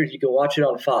World Series. You can watch it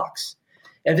on Fox.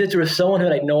 And if there was someone who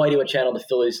had no idea what channel the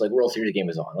Phillies World Series game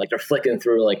was on, they're flicking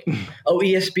through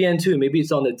ESPN 2, maybe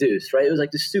it's on the Deuce, right? It was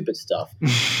the stupid stuff,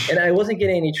 and I wasn't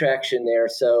getting any traction there.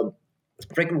 So,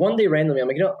 one day randomly, I'm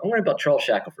I'm going to write about Charles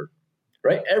Shackelford,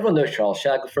 right? Everyone knows Charles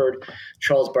Shackelford.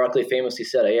 Charles Barkley famously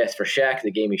said, "I asked for Shaq,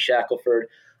 they gave me Shackelford.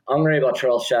 I'm going to write about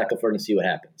Charles Shackelford and see what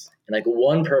happens." And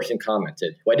one person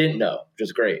commented, who I didn't know, which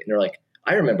was great, and they're like,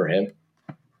 "I remember him,"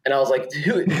 and I was like,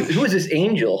 "Who is this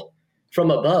angel from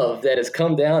above that has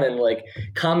come down and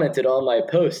commented on my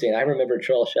post saying I remember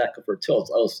Charles Shackelford too?"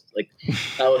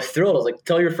 I was thrilled. I was like,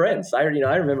 "Tell your friends. I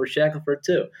remember Shackelford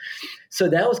too." So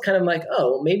that was kind of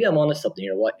well, maybe I'm onto something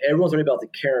here. Everyone's writing about the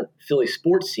current Philly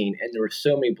sports scene, and there were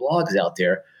so many blogs out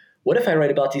there. What if I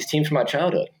write about these teams from my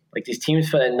childhood? These teams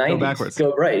from the 90s. Go backwards.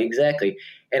 Right, exactly.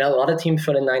 And a lot of teams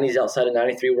from the 90s outside of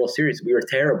 93 World Series, we were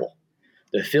terrible.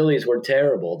 The Phillies were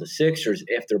terrible. The Sixers,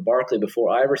 after Barkley, before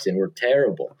Iverson, were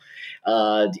terrible.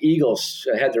 The Eagles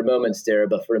had their moments there,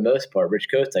 but for the most part, Rich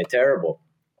Kosai, terrible.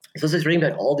 So I was just reading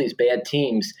about all these bad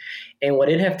teams, and what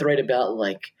I didn't have to write about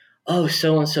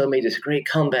so-and-so made this great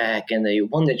comeback and they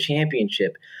won the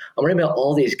championship. I'm writing about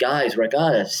all these guys where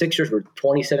the Sixers were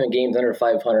 27 games under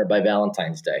 500 by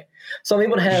Valentine's Day. So I'm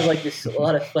able to have a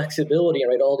lot of flexibility and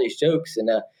write all these jokes and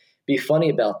be funny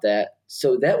about that.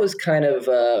 So that was kind of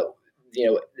the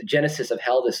genesis of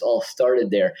how this all started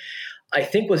there. I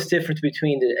think what's different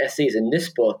between the essays in this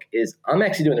book is I'm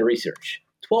actually doing the research.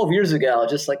 12 years ago, I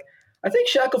was just I think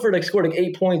Shackelford scored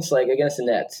 8 points against the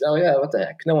Nets. Oh yeah, what the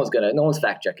heck? No one's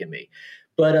fact checking me.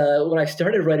 But when I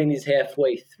started writing these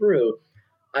halfway through,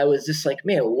 I was just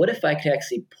man, what if I could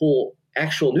actually pull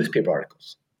actual newspaper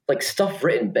articles, stuff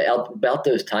written about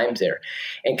those times there,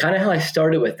 and kind of how I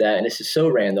started with that. And this is so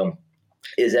random.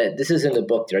 Is that this is in the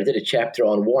book there. I did a chapter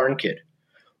on Warren Kidd.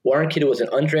 Warren Kidd was an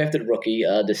undrafted rookie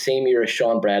the same year as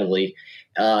Sean Bradley.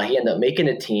 He ended up making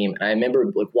a team. And I remember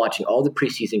watching all the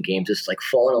preseason games, just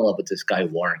falling in love with this guy,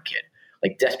 Warren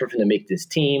Kidd. Desperate for him to make this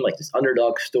team, this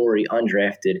underdog story,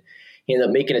 undrafted. He ended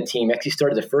up making a team. Actually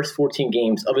started the first 14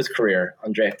 games of his career,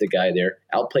 undrafted guy there,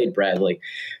 outplayed Bradley.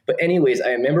 But anyways,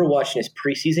 I remember watching his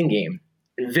preseason game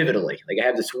vividly. I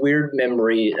have this weird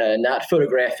memory, not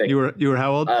photographic. You were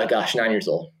how old? 9 years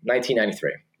old,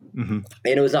 1993. Mm-hmm.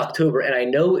 And it was October. And I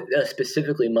know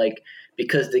specifically, Mike,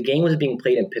 because the game was being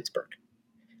played in Pittsburgh.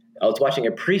 I was watching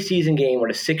a preseason game where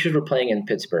the Sixers were playing in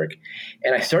Pittsburgh.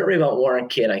 And I started reading about Warren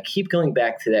Kidd. I keep going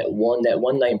back to that one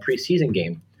night preseason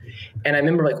game. And I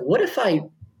remember what if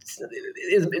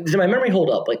does my memory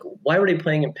hold up? Why were they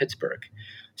playing in Pittsburgh?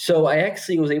 So I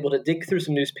actually was able to dig through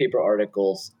some newspaper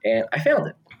articles, and I found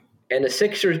it. And the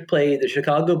Sixers played the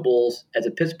Chicago Bulls at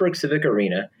the Pittsburgh Civic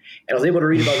Arena, and I was able to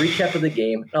read about a recap of the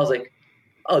game. And I was like,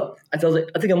 I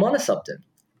think I'm onto something.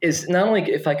 Is not only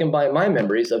if I combine my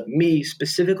memories of me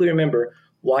specifically remember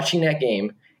watching that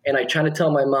game, and I try to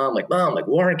tell my mom, like, Mom, like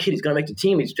Warren Kidd, he's going to make the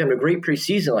team. He's having a great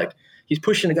preseason. Like, he's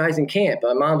pushing the guys in camp.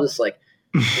 My mom was like,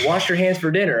 wash your hands for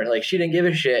dinner. Like, she didn't give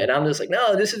a shit. And I'm just like,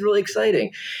 no, this is really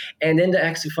exciting. And then to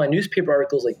actually find newspaper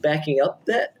articles like backing up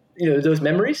that, those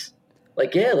memories.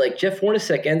 Like, yeah, like Jeff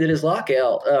Hornacek ended his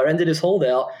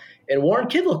holdout, and Warren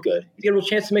Kidd looked good. He got a real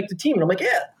chance to make the team. And I'm like,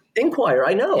 yeah, Inquirer,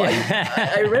 I know.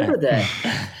 I remember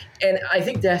that. And I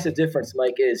think that's the difference,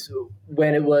 Mike, is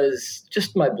when it was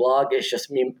just my blog, it's just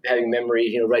me having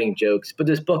memories, writing jokes. But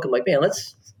this book, I'm like, man,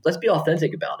 let's be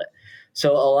authentic about it.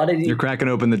 So a lot of these, you're cracking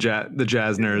open the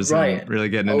Jasners, right? And really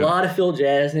getting into a lot of Phil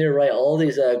Jasner, right? All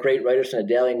these great writers from the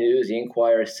Daily News, the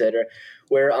Inquirer, et cetera,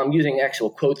 where I'm using actual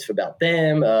quotes about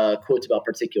them, quotes about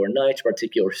particular nights,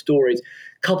 particular stories,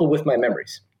 coupled with my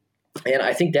memories. And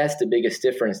I think that's the biggest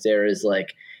difference there is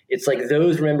like, it's like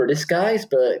those remember this guys,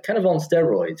 but kind of on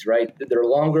steroids, right? They're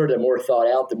longer, they're more thought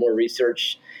out, they're more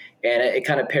research. And it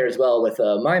kind of pairs well with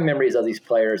my memories of these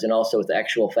players and also with the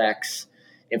actual facts,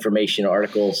 information,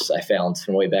 articles I found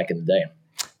from way back in the day.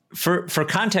 For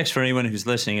context for anyone who's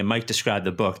listening, and Mike described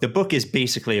the book is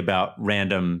basically about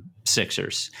random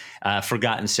Sixers,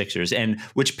 forgotten Sixers, and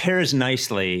which pairs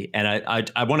nicely. And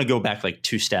I want to go back like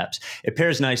 2 steps. It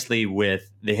pairs nicely with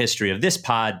the history of this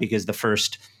pod because the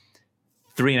first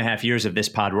 3.5 years of this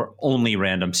pod were only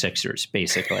random Sixers,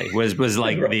 basically, was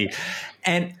like right.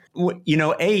 And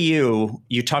AU,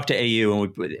 you talked to AU,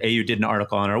 and AU did an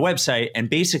article on our website and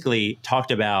basically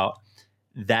talked about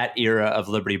that era of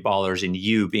Liberty Ballers and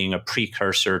you being a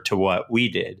precursor to what we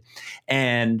did.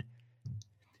 And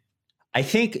I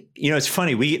think, it's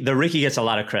funny, the Ricky gets a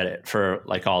lot of credit for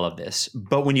like all of this,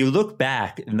 but when you look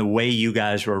back in the way you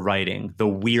guys were writing, the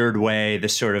weird way, the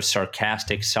sort of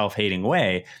sarcastic, self-hating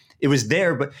way, it was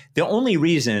there. But the only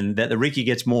reason that the Ricky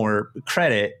gets more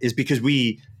credit is because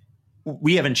we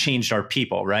haven't changed our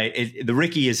people, right? The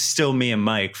Ricky is still me and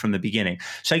Mike from the beginning.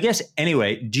 So I guess,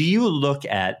 anyway, do you look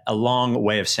at, a long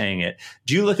way of saying it,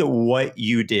 do you look at what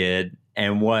you did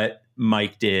and what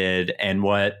Mike did and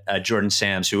what Jordan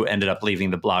Sams, who ended up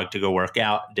leaving the blog to go work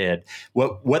out, did?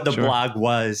 What the Sure. blog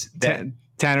was that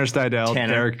Tanner Steidel,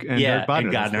 Derek, and Derek Bodner.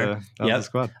 And Godner. That was the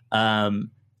squad.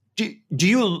 Do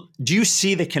you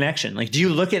see the connection? Like, do you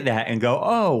look at that and go,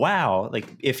 oh, wow, like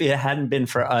if it hadn't been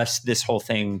for us, this whole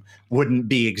thing wouldn't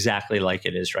be exactly like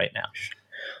it is right now?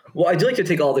 Well, I do like to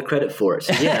take all the credit for it.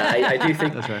 So yeah, I do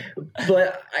think that's right.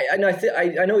 But I know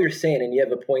what you're saying, and you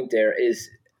have a point there is,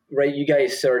 right, you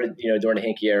guys started, during the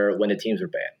Hinkie era when the teams were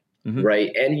bad, mm-hmm. right?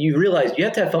 And you realize you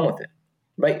have to have fun with it,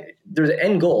 right? There's an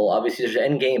end goal. Obviously, there's an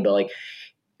end game, but like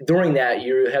during that,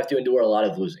 you have to endure a lot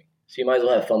of losing. So you might as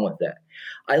well have fun with that.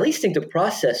 I at least think the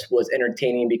process was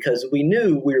entertaining because we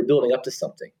knew we were building up to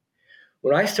something.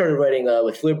 When I started writing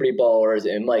with Liberty Ballers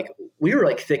and Mike, we were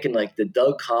like thinking like the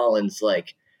Doug Collins,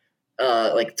 like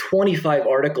 25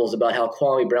 articles about how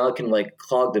Kwame Brown can like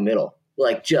clog the middle,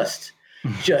 like just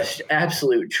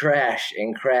absolute trash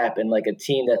and crap, and like a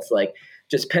team that's like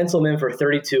just pencil them in for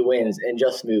 32 wins and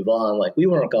just move on. Like we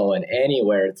weren't going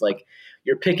anywhere. It's like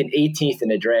you're picking 18th in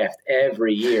the draft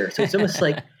every year. So it's almost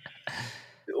like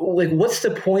what's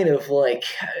the point of like,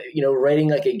 writing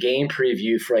like a game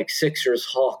preview for like Sixers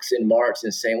Hawks in March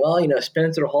and saying, well,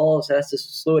 Spencer Hall has to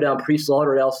slow down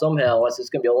pre-Lauderdale somehow. It's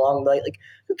going to be a long night. Like,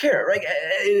 who cares, right?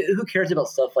 Who cares about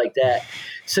stuff like that?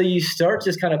 So you start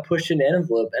just kind of pushing the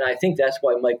envelope. And I think that's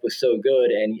why Mike was so good.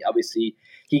 And obviously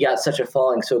he got such a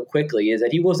following so quickly, is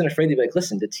that he wasn't afraid to be like,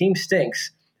 listen, the team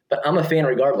stinks, but I'm a fan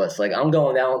regardless. Like, I'm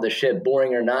going down with the ship,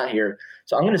 boring or not here.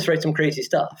 So I'm going to write some crazy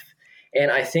stuff. And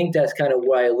I think that's kind of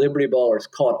why Liberty Ballers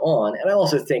caught on. And I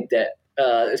also think that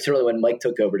certainly when Mike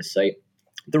took over the site,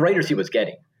 the writers he was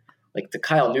getting, like the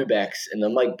Kyle Newbecks and the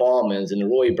Mike Ballmans and the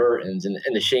Roy Burtons and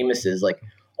the Seamuses, like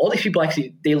all these people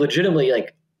actually, they legitimately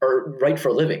like are write for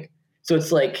a living. So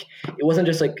it's like, it wasn't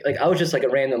just like I was just like a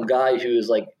random guy who's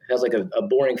like, has like a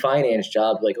boring finance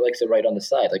job, like likes to write on the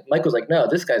side. Like Mike was like, no,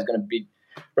 this guy's going to be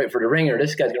write for the Ringer,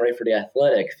 this guy's going to write for the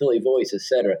Athletic, Philly Voice,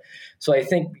 etc. So I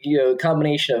think, a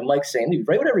combination of Mike saying, dude,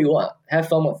 write whatever you want, have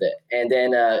fun with it. And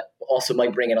then also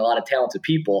Mike bringing a lot of talented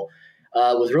people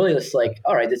was really just like,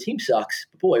 all right, the team sucks,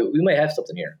 but boy, we may have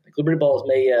something here. Like Liberty Balls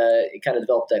may kind of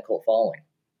develop that cult following.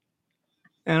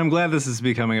 And I'm glad this is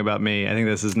becoming about me. I think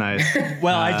this is nice.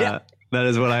 Well, I did. That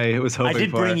is what I was hoping for. I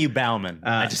did bring you Bauman.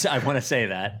 I want to say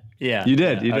that. Yeah. You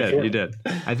did. You did.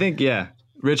 I think,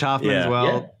 Rich Hoffman as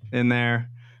well in there.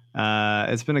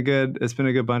 It's been a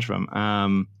good bunch of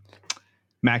them.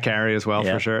 Matt Carey as well,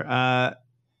 for sure.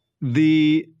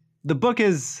 The book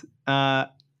is,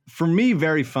 for me,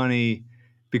 very funny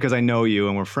because I know you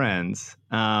and we're friends.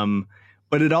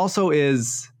 But it also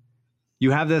is,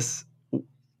 you have this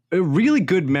a really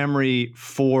good memory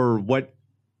for what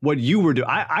you were doing.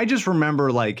 I just remember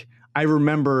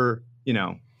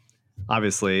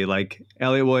obviously like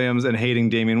Elliot Williams and hating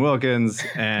Damian Wilkins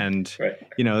and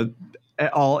right.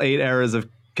 All 8 eras of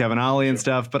Kevin Ollie and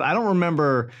stuff, but I don't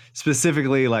remember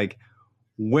specifically like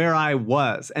where I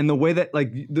was and the way that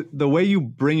like the way you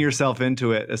bring yourself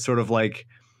into it as sort of like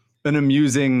an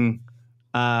amusing,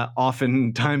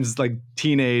 oftentimes like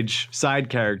teenage side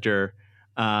character,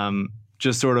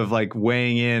 just sort of like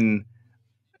weighing in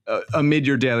amid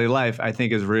your daily life, I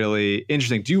think is really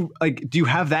interesting. Do you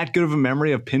have that good of a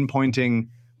memory of pinpointing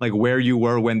like where you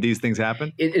were when these things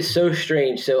happened? It is so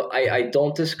strange. So I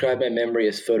don't describe my memory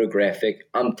as photographic.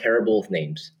 I'm terrible with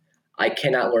names. I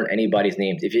cannot learn anybody's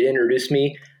names. If you introduce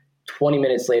me 20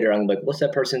 minutes later, I'm like, what's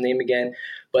that person's name again?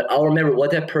 But I'll remember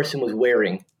what that person was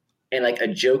wearing and like a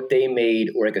joke they made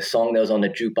or like a song that was on the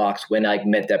jukebox when I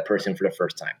met that person for the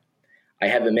first time. I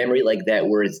have a memory like that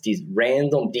where it's these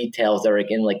random details that are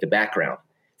like in like the background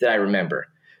that I remember.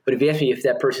 But if you ask me if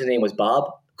that person's name was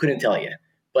Bob, couldn't tell you.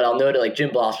 But I'll know that like Jim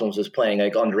Blossoms was playing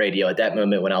like on the radio at that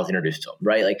moment when I was introduced to him,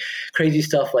 right? Like crazy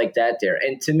stuff like that there.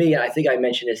 And to me, I think I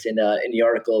mentioned this in the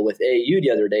article with AAU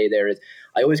the other day there is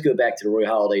I always go back to the Roy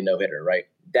Halladay no-hitter, right?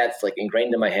 That's like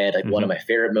ingrained in my head, like one of my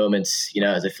favorite moments,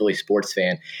 as a Philly sports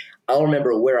fan. I'll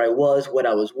remember where I was, what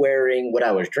I was wearing, what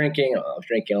I was drinking. I was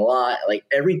drinking a lot, like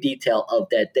every detail of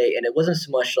that day. And it wasn't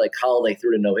so much like Halladay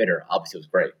threw the no-hitter. Obviously, it was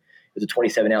great. It was a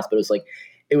 27-ounce, but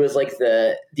it was like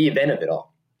the event of it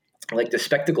all. Like the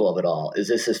spectacle of it all is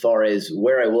this as far as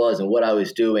where I was and what I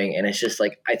was doing. And it's just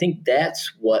like, I think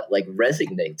that's what like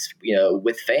resonates,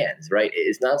 with fans, right?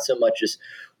 It's not so much just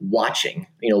watching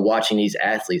these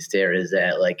athletes there is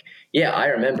that like, yeah, I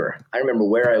remember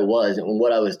where I was and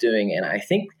what I was doing. And I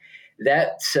think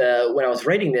that's when I was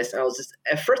writing this, I was just,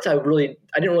 at first I didn't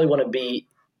really want to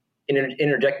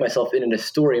interject myself into the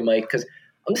story, Mike, because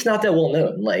I'm just not that well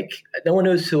known. Like no one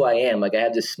knows who I am. Like I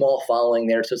have this small following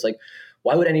there. So it's like,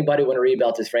 why would anybody want to read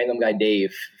about this random guy,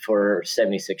 Dave, for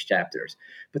 76 chapters?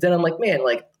 But then I'm like, man,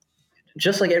 like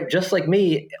just like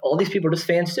me, all these people are just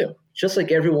fans too, just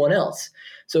like everyone else.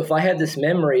 So if I had this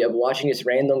memory of watching this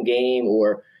random game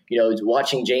or,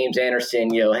 watching James Anderson,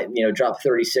 drop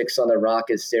 36 on the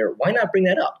Rockets there, why not bring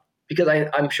that up? Because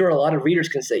I'm sure a lot of readers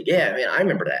can say, yeah, man, I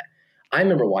remember that. I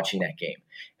remember watching that game.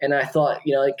 And I thought,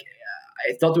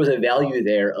 I thought there was a value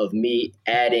there of me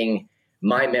adding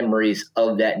my memories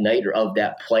of that night or of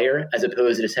that player, as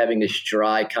opposed to just having this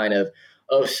dry kind of,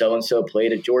 oh, so-and-so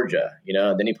played at Georgia,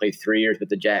 then he played 3 years with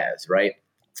the Jazz, right?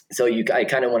 So I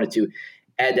kind of wanted to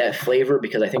add that flavor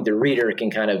because I think the reader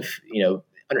can kind of,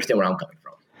 understand where I'm coming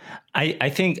from. I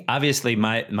think obviously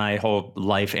my whole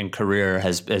life and career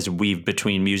has weaved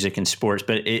between music and sports,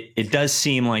 but it does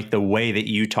seem like the way that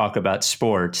you talk about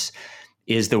sports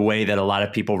is the way that a lot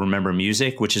of people remember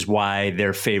music, which is why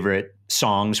their favorite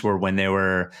songs were when they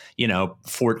were,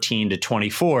 14 to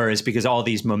 24, is because all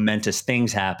these momentous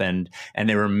things happened and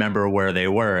they remember where they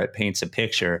were. It paints a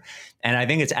picture. And I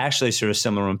think it's actually sort of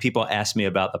similar when people ask me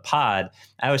about the pod.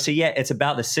 I always say, yeah, it's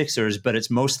about the Sixers, but it's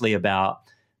mostly about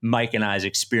Mike and I's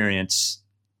experience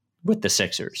with the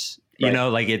Sixers. Right.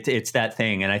 Like it's that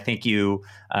thing. And I think you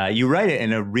write it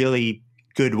in a really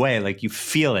good way. Like you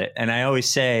feel it. And I always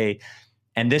say,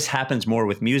 and this happens more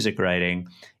with music writing,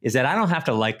 is that I don't have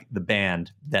to like the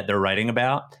band that they're writing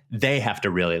about. They have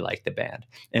to really like the band.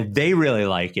 If they really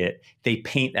like it, they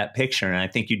paint that picture. And I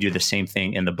think you do the same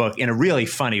thing in the book in a really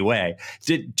funny way.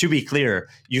 To be clear,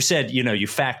 you said, you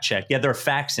fact check. Yeah, there are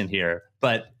facts in here,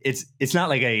 but it's not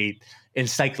like a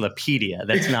encyclopedia.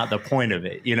 That's not the point of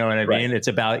it. You know what I mean? It's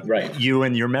about you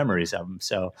and your memories of them.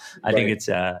 So I think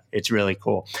it's really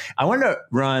cool. I want to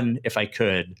run, if I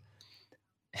could.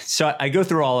 So I go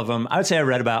through all of them. I would say I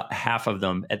read about half of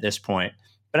them at this point,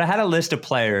 but I had a list of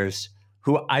players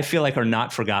who I feel like are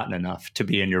not forgotten enough to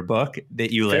be in your book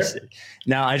that you listed.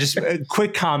 Now, a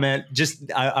quick comment.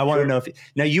 I want to know if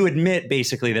now you admit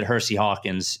basically that Hersey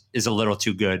Hawkins is a little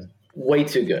too good. Way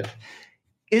too good.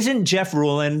 Isn't Jeff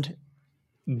Ruland,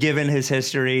 given his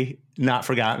history, not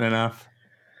forgotten enough?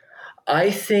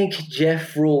 I think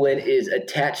Jeff Ruland is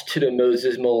attached to the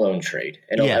Moses Malone trade,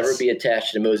 and he'll ever be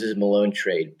attached to the Moses Malone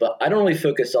trade. But I don't really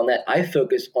focus on that. I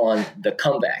focus on the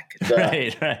comeback,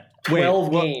 the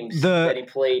 12 games that he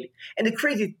played. And the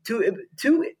crazy, to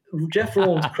Jeff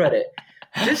Ruland's credit,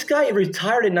 this guy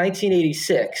retired in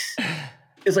 1986.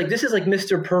 It's like, this is like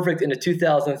Mr. Perfect in the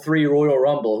 2003 Royal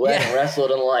Rumble who hadn't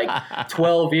wrestled in like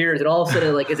 12 years. And all of a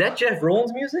sudden, like, is that Jeff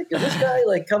Ruland's music? Is this guy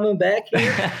like coming back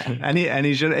here? and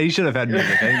he should have had music.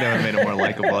 I think that would have made him more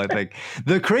likable, I think.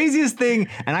 The craziest thing,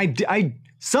 and I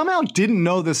somehow didn't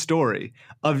know the story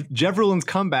of Jeff Ruland's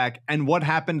comeback and what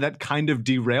happened that kind of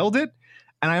derailed it.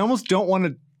 And I almost don't want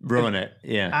to ruin it.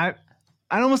 Yeah.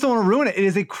 I almost don't want to ruin it. It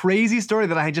is a crazy story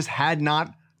that I just had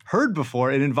not heard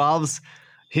before. It involves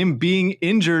him being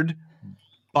injured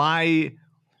by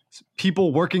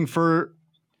people working for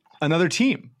another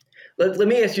team. Let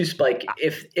me ask you, Spike,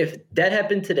 if that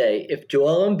happened today, if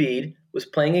Joel Embiid was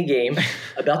playing a game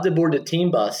about to board the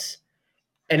team bus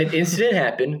and an incident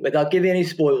happened, without giving any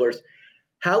spoilers,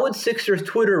 how would Sixers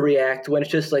Twitter react when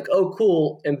it's just like, oh,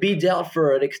 cool, Embiid's out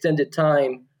for an extended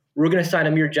time, we're going to sign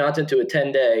Amir Johnson to a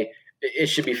 10-day, it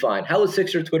should be fine. How would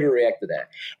Sixers Twitter react to that?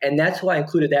 And that's why I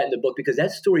included that in the book, because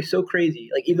that story's so crazy.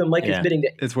 Like, even Mike is admitting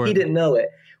that he didn't know it.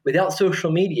 Without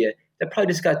social media, that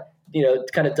probably just got,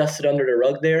 kind of dusted under the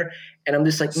rug there. And I'm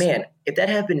just like, man, if that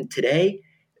happened today,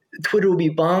 Twitter would be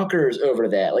bonkers over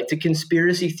that. Like, the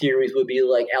conspiracy theories would be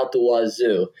like out the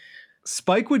wazoo.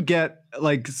 Spike would get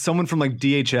like someone from like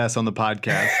DHS on the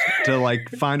podcast to like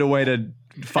find a way to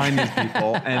find these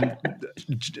people, and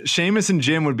Seamus and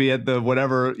Jim would be at the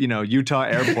whatever Utah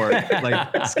airport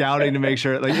like scouting to make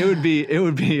sure like it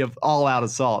would be an all out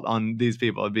assault on these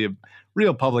people. It'd be a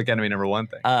real public enemy number one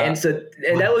thing. And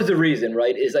that was the reason,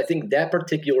 right? Is I think that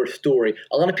particular story,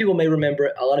 a lot of people may remember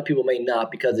it, a lot of people may not,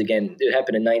 because again, it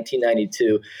happened in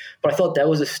 1992. But I thought that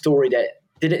was a story that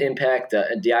didn't impact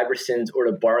the Iversons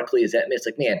or the Barkleys. That it's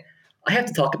like, man, I have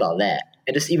to talk about that.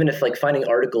 And just even if like finding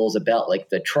articles about like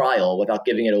the trial without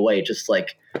giving it away, just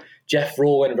like Jeff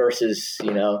Ruland versus,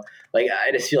 like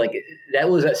I just feel like that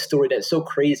was that story that's so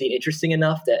crazy and interesting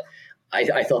enough that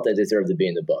I thought that deserved to be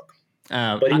in the book.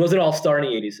 But he was an all-star in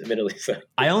the 80s, admittedly. So.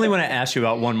 I only want to ask you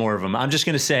about one more of them. I'm just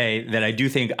going to say that I do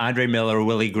think Andre Miller,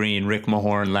 Willie Green, Rick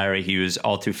Mahorn, Larry Hughes,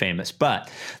 all too famous. But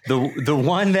the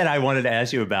one that I wanted to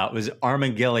ask you about was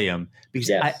Armin Gilliam,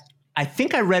 because I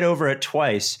think I read over it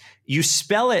twice. You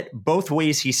spell it both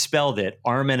ways he spelled it,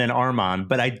 Armin and Armand,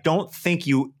 but I don't think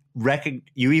you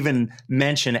even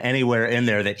mention anywhere in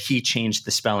there that he changed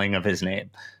the spelling of his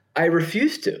name. I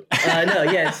refuse to.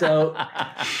 So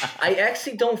I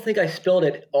actually don't think I spelled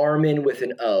it Armin with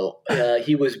an O.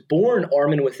 He was born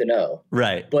Armin with an O.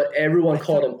 Right. But everyone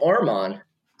called him Armand.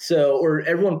 Or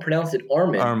everyone pronounced it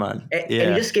Armin. Armand. And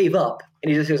he just gave up. And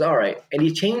he just goes, all right. And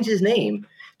he changed his name.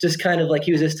 Just kind of like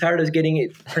he was just tired of getting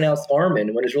it pronounced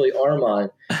Armin when it's really Armand.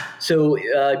 So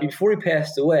before he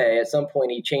passed away, at some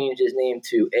point he changed his name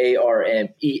to Armen.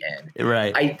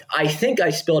 Right. I think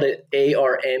I spelled it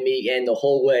Armen the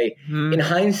whole way. In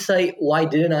hindsight, why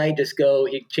didn't I just go,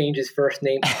 he changed his first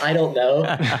name? I don't know.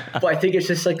 But I think it's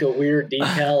just like a weird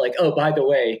detail. Like, oh, by the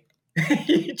way,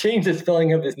 he changed the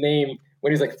spelling of his name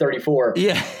when he was like 34.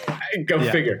 Yeah. Go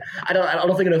figure. I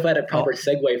don't think if I had a proper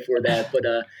segue for that, but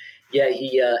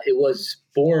it was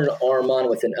born Armand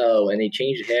with an O, and he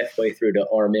changed it halfway through to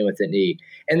Armin with an E.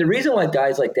 And the reason why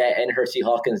guys like that and Hersey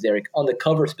Hawkins there, on the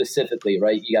cover specifically,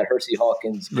 right, you got Hersey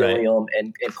Hawkins, Gilliam,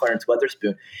 and Clarence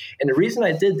Weatherspoon. And the reason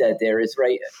I did that there is,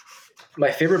 right,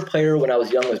 my favorite player when I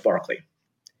was young was Barkley.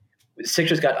 The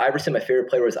Sixers got Iverson. My favorite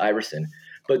player was Iverson.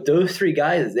 But those three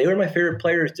guys, they were my favorite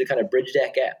players to kind of bridge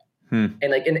that gap. And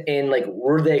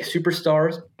were they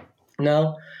superstars?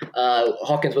 No.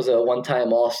 Hawkins was a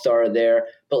one-time all-star there.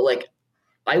 But, like,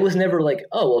 I was never like,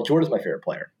 oh, well, Jordan's my favorite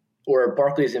player. Or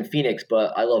Barkley's in Phoenix,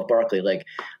 but I love Barkley. Like,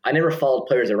 I never followed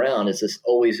players around. It's just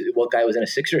always what guy was in a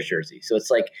Sixers jersey. So it's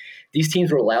like these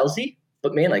teams were lousy,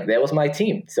 but, man, like, that was my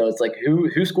team. So it's like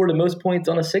who scored the most points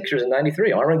on the Sixers in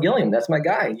 93? Armin Gilliam. That's my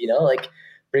guy, like –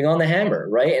 bring on the hammer,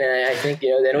 right? And I think,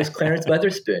 then it was Clarence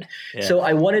Weatherspoon. Yeah. So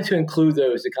I wanted to include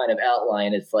those to kind of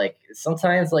outline. It's like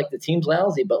sometimes like the team's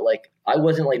lousy, but like I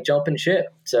wasn't like jumping ship.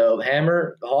 So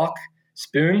Hammer, Hawk,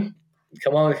 Spoon,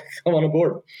 come on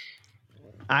aboard.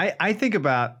 I think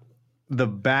about the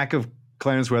back of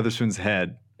Clarence Weatherspoon's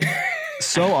head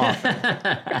so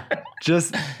often.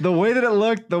 Just the way that it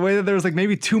looked, the way that there was like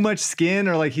maybe too much skin,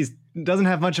 or like he's doesn't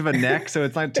have much of a neck, so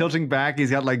it's not tilting back.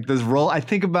 He's got like this roll. I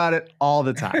think about it all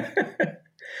the time.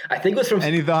 I think it was from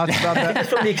any thoughts about that? I think it's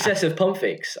from the excessive pump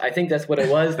fakes. I think that's what it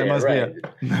was. There, must right?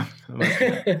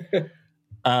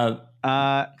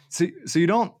 Be so you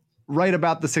don't write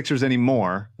about the Sixers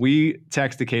anymore. We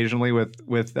text occasionally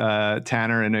with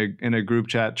Tanner in a group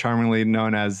chat, charmingly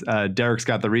known as Derek's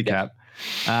Got the Recap.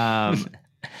 Yeah.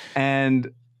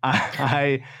 And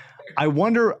I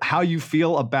wonder how you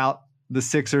feel about the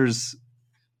Sixers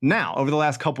now over the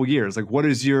last couple years. Like, what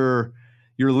is you're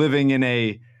living in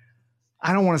a,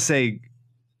 I don't want to say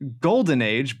golden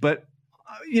age, but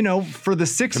for the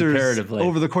Sixers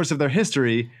over the course of their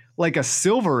history, like a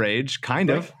silver age, kind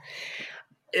of.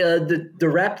 The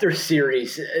Raptor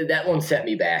series, that one set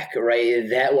me back, right?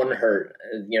 That one hurt.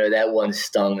 That one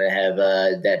stung to have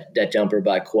that jumper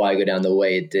by Kawhi go down the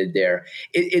way it did there.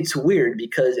 It's weird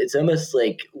because it's almost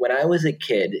like when I was a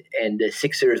kid and the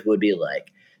Sixers would be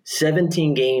like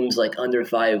 17 games like under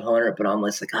 500, but I'm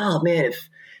just like, oh man, if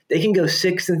they can go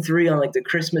 6-3 on like the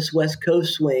Christmas West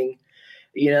Coast swing,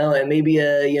 and maybe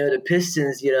the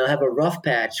Pistons, have a rough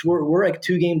patch. We're like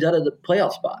 2 games out of the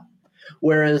playoff spot.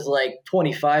 Whereas like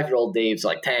 25-year-old Dave's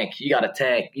like, tank, you got to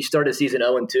tank. You started season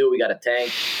 0-2, we got to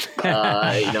tank.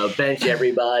 Bench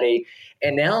everybody.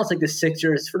 And now it's like the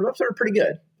Sixers for the most part are pretty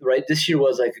good, right? This year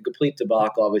was like a complete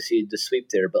debacle, obviously the sweep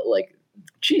there, but like,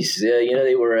 geez,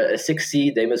 they were a 6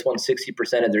 seed. They must won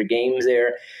 60% of their games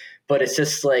there. But it's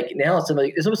just like now it's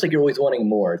almost like you're always wanting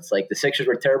more. It's like the Sixers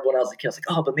were terrible when I was a kid. I was like,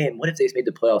 oh, but man, what if they just made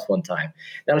the playoffs one time?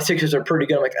 Now the Sixers are pretty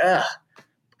good. I'm like,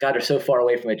 God, they're so far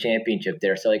away from a championship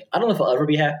there. So like, I don't know if I'll ever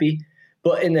be happy.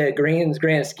 But in the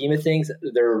grand scheme of things,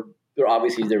 they're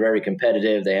obviously very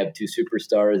competitive. They have 2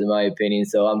 superstars, in my opinion.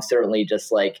 So I'm certainly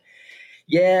just like,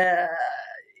 yeah,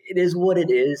 it is what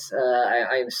it is.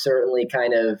 I'm certainly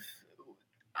kind of.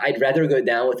 I'd rather go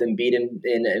down with Embiid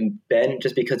and Ben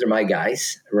just because they're my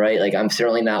guys, right? Like I'm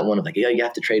certainly not one of like, you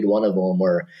have to trade one of them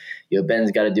or,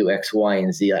 Ben's got to do X, Y,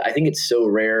 and Z. I think it's so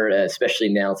rare, especially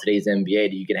now today's NBA,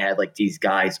 that you can have like these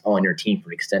guys on your team for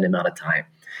an extended amount of time.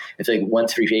 It's like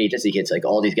once free agency hits, like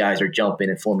all these guys are jumping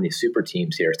and forming these super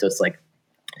teams here. So it's like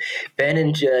Ben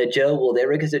and Joe, will they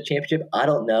ever get to the championship? I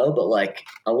don't know, but like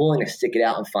I'm willing to stick it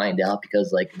out and find out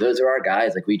because like those are our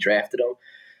guys. Like we drafted them.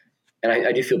 And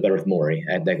I do feel better with Morey.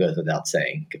 That goes without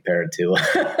saying compared to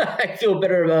I feel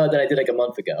better than I did like a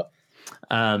month ago.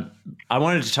 I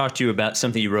wanted to talk to you about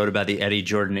something you wrote about the Eddie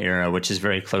Jordan era, which is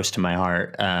very close to my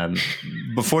heart.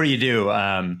 Before you do,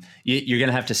 you're going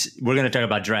to have to – we're going to talk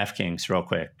about DraftKings real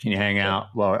quick. Can you hang out?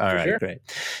 Well, all right, sure. Great.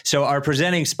 So our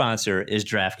presenting sponsor is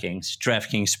DraftKings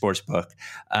Sportsbook.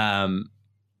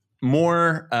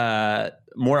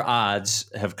 More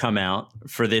odds have come out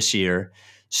for this year.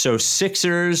 So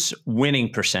Sixers winning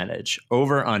percentage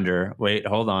over under. Wait,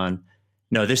 hold on.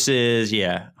 No, this is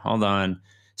hold on.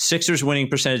 Sixers winning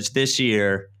percentage this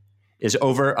year is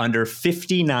over under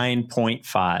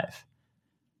 59.5.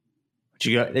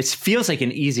 It feels like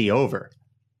an easy over.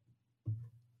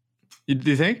 Do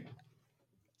you think?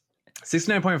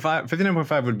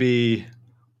 59.5 would be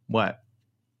what?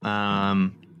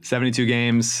 72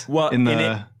 games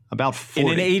about 40.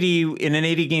 In an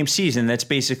 80 game season, that's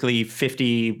basically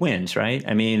 50 wins, right?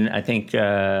 I mean, I think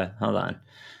hold on.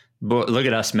 Look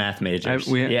at us math majors.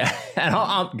 I'm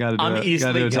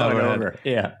easily going over.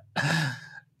 Yeah.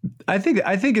 I think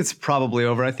it's probably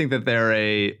over. I think that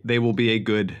they will be a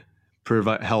good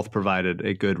health provided,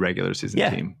 a good regular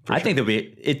season team. I think they'll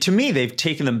be to me, they've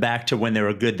taken them back to when they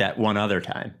were good that one other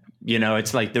time.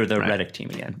 It's like they're the Redick team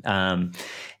again.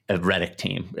 A Redick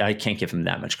team. I can't give him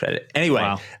that much credit. Anyway,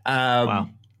 wow.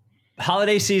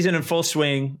 Holiday season in full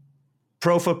swing.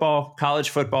 Pro football, college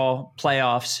football,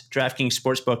 playoffs. DraftKings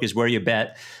Sportsbook is where you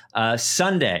bet.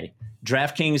 Sunday,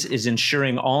 DraftKings is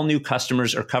ensuring all new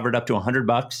customers are covered up to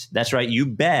 $100. That's right. You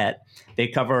bet. They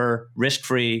cover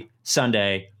risk-free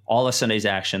Sunday. All of Sunday's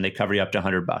action, they cover you up to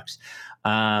 $100.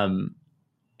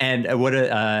 And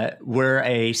we're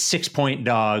a 6-point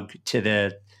dog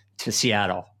to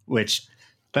Seattle, which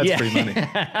that's free money.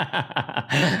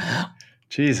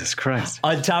 Jesus Christ.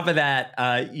 On top of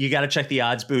that, you got to check the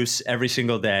odds boosts every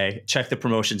single day. Check the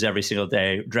promotions every single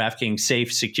day. DraftKings,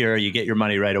 safe, secure. You get your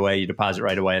money right away. You deposit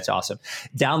right away. It's awesome.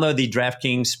 Download the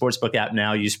DraftKings Sportsbook app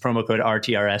now. Use promo code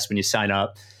RTRS when you sign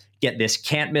up. Get this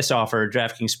can't miss offer.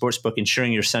 DraftKings Sportsbook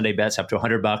insuring your Sunday bets up to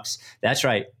 $100. That's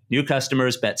right. New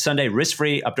customers bet Sunday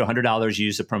risk-free up to $100.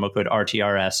 Use the promo code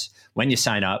RTRS when you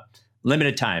sign up.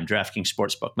 Limited time, DraftKings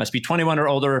Sportsbook. Must be 21 or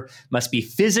older, must be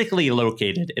physically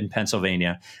located in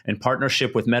Pennsylvania. In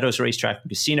partnership with Meadows Racetrack and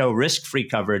Casino, risk-free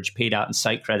coverage, paid out in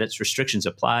site credits, restrictions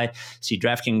apply. See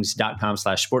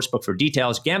DraftKings.com/sportsbook for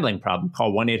details. Gambling problem,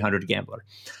 call 1-800-GAMBLER.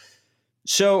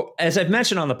 So, as I've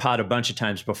mentioned on the pod a bunch of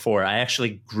times before, I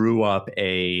actually grew up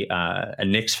a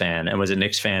Knicks fan and was a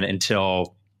Knicks fan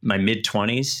until my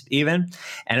mid-20s even.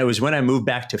 And it was when I moved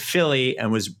back to Philly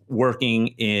and was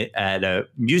working at a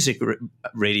music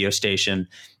radio station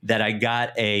that I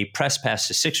got a press pass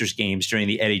to Sixers games during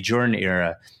the Eddie Jordan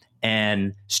era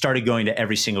and started going to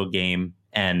every single game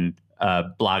and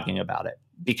blogging about it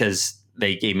because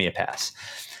they gave me a pass.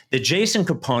 The Jason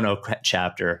Capono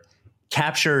chapter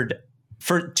captured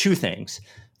for two things.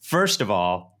 First of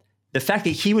all, the fact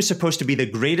that he was supposed to be the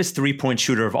greatest three-point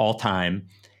shooter of all time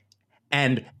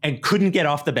and couldn't get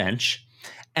off the bench.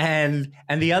 And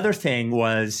the other thing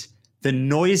was the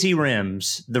noisy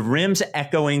rims, the rims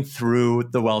echoing through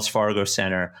the Wells Fargo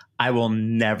Center, I will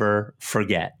never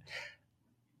forget.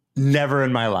 Never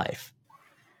in my life.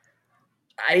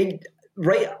 At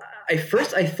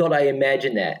first I thought I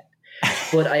imagined that.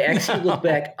 But I actually look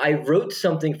back, I wrote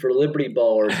something for Liberty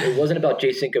Ballers. It wasn't about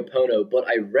Jason Capono, but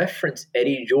I referenced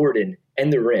Eddie Jordan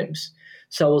and the rims.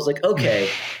 So I was like, okay,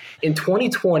 in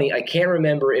 2020, I can't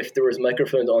remember if there was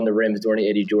microphones on the rims during the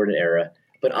Eddie Jordan era.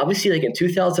 But obviously, like in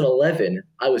 2011,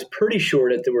 I was pretty sure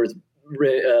that there was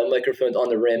microphones on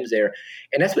the rims there.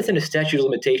 And that's within the statute of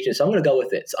limitations. So I'm going to go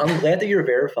with it. So I'm glad that you're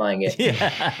verifying it.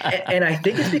 Yeah. And I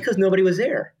think it's because nobody was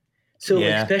there. So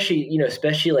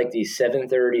especially like these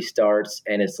 7:30 starts,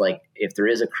 and it's like if there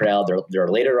is a crowd, they're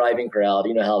a late arriving crowd.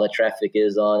 You know how the traffic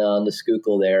is on the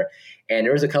Schuylkill there, and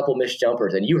there was a couple missed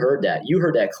jumpers, and you heard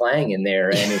that clang in there,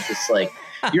 and it's just like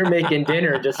you're making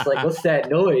dinner, just like what's that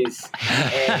noise?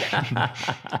 And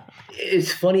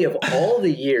it's funny, of all the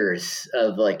years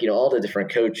of like all the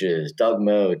different coaches, Doug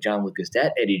Moe, John Lucas,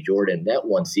 that Eddie Jordan, that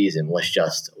one season was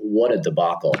just what a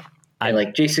debacle. And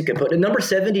like Jason Capote, number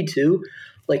 72.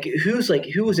 Who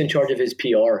was in charge of his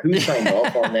PR? Who signed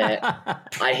off on that?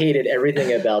 I hated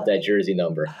everything about that jersey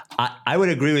number. I would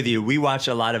agree with you. We watched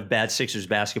a lot of bad Sixers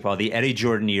basketball. The Eddie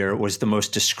Jordan year was the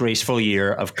most disgraceful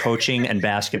year of coaching and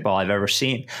basketball I've ever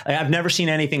seen. I've never seen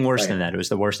anything worse than that. It was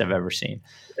the worst I've ever seen.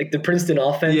 Like the Princeton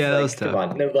offense. Yeah, that was tough.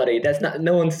 Come on,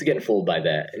 no one's getting fooled by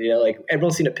that.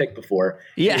 Everyone's seen a pick before.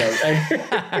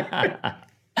 Yeah.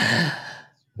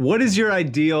 What is your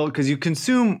ideal? Because you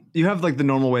have like the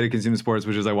normal way to consume sports,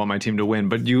 which is I want my team to win.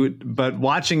 But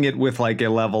watching it with like a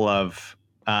level of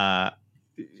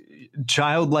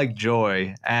childlike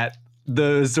joy at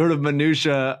the sort of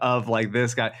minutia of like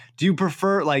this guy. Do you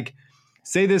prefer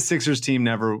say this Sixers team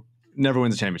never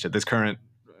wins a championship? This current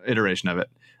iteration of it.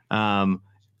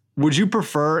 Would you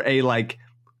prefer a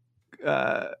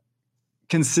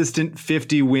consistent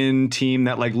 50-win team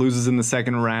that like loses in the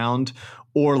second round,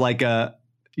 or like a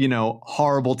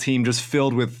horrible team just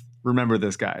filled with remember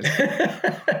this guys?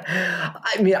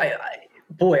 I mean,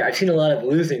 I've seen a lot of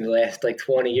losing the last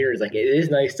 20 years. Like, it is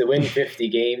nice to win 50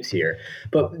 games here,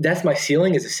 but that's my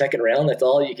ceiling is the second round. That's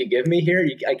all you could give me here.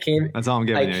 I can't. That's all I'm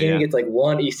giving you. I can't get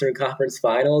one Eastern Conference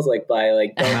Finals by I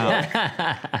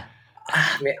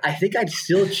mean, I think I'd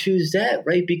still choose that,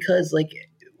 right? Because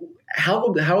how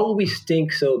will we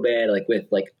stink so bad with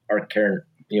our current.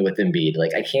 With Embiid,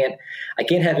 I can't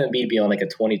have Embiid be on a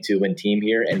 22-win team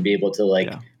here and be able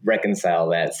to reconcile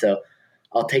that. So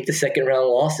I'll take the second round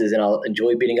losses and I'll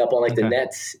enjoy beating up on the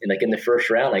Nets in the first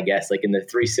round, I guess, in the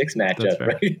 3-6 matchup.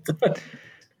 Right?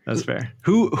 That's fair.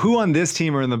 Who on this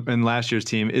team or in last year's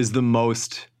team is the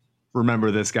most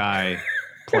remember this guy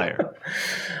player?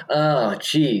 Oh,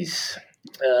 geez.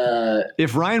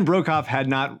 If Ryan Broekhoff had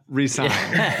not re-signed,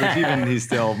 which even he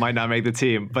still might not make the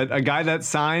team, but a guy that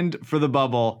signed for the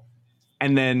bubble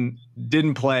and then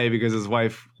didn't play because his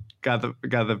wife got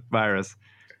the virus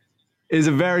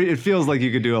it feels like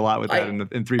you could do a lot with that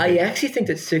in 3 I actually think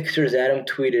that Sixers Adam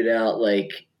tweeted out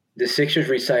the Sixers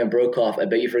re-signed Broekhoff. I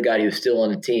bet you forgot he was still on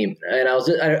the team, and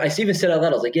I even said out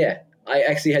loud, I was like, yeah. I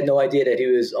actually had no idea that he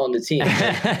was on the team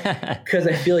because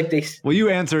I feel like they. Well,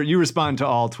 you respond to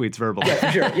all tweets verbally. Yeah,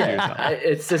 for sure. Yeah,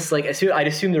 it's just I'd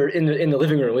assume they're in the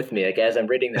living room with me, as I'm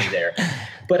reading them there.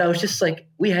 But I was just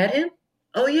we had him.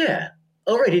 Oh yeah.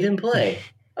 Oh right, he didn't play.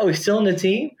 Oh, he's still on the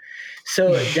team.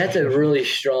 So that's a really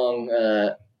strong.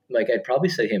 I'd probably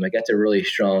say him. That's a really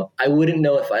strong. I wouldn't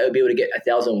know if I would be able to get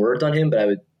 1,000 words on him, but I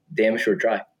would damn sure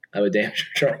try.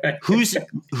 Who's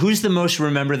the most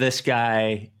remember this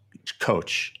guy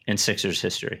coach in Sixers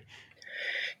history?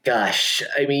 Gosh,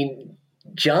 I mean,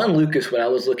 John Lucas, when I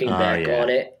was looking back on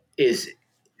it, is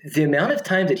the amount of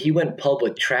times that he went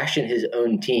public trashing his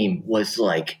own team was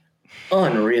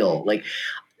unreal.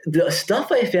 The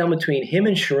stuff I found between him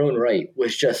and Sharon Wright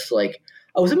was just I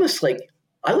was almost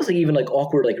I was even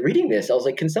awkward reading this. I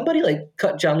was can somebody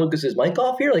cut John Lucas's mic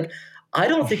off here? I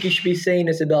don't think you should be saying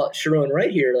this about Sharon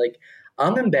Wright here.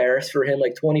 I'm embarrassed for him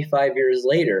 25 years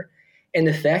later. And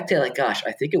the fact that, gosh,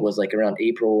 I think it was around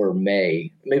April or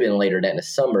May, maybe even later in the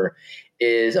summer,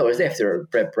 it was after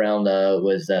Brett Brown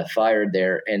was fired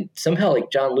there. And somehow,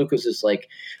 John Lucas is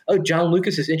John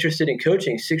Lucas is interested in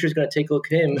coaching. Sixers going to take a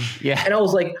look at him. Yeah. And I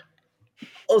was like,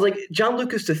 John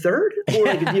Lucas III? Or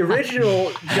the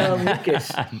original John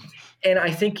Lucas? And I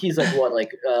think he's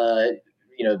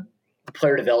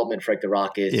player development for the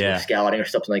Rockets, or scouting or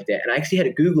something like that. And I actually had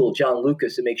to Google John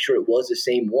Lucas to make sure it was the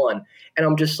same one. And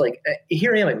I'm just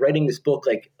here I am writing this book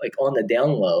on the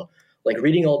down low,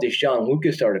 reading all these John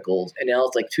Lucas articles. And now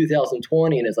it's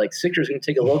 2020 and it's Sixers going to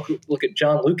take a look at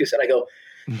John Lucas. And I go,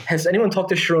 Has anyone talked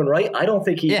to Sharon Wright? I don't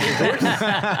think he'd endorse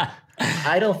him.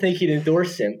 I don't think he'd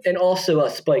endorse him. And also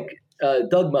Spike,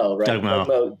 Doug Moe, right? Doug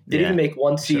Moe didn't even make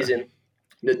one season.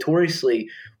 Notoriously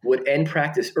would end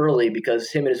practice early because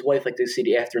him and his wife like to see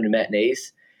the afternoon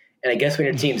matinees. And I guess when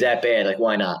your team's that bad, like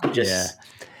why not? Just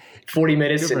 40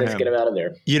 minutes and let's get him out of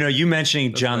there. You know, you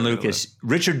mentioning John Lucas,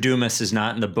 Richard Dumas is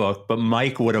not in the book, but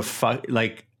Mike would have I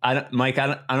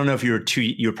don't know if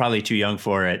you're probably too young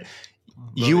for it.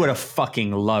 You would have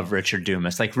fucking loved Richard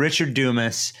Dumas. Like Richard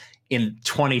Dumas in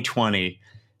 2020,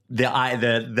 the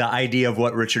idea of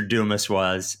what Richard Dumas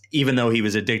was, even though he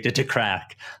was addicted to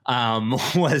crack,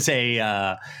 was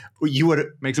you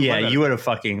would have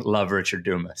fucking loved Richard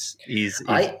Dumas.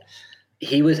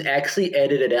 He was actually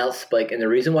edited out, Spike, and the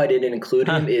reason why I didn't include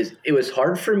him is it was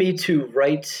hard for me to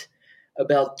write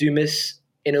about Dumas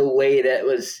in a way that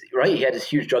was right. He had this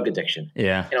huge drug addiction.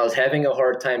 Yeah. And I was having a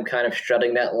hard time kind of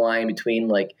strutting that line between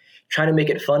like trying to make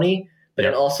it funny, but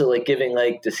then also like giving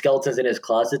like the skeletons in his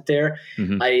closet there.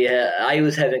 Mm-hmm. I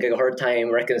was having a hard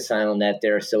time reconciling that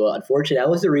there. So unfortunately, that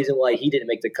was the reason why he didn't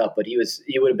make the cut, but he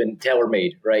would have been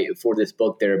tailor-made right for this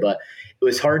book there. But it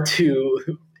was hard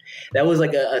to, that was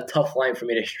like a tough line for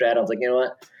me to straddle. I was like, you know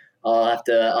what? I'll have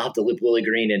to lip Willie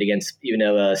Green in against, even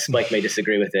though Spike may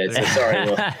disagree with it. So sorry,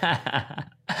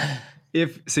 Will.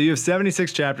 So you have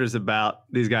 76 chapters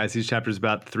about these guys. Each chapter is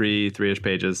about three-ish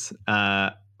pages.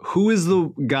 Who is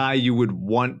the guy you would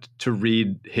want to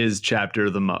read his chapter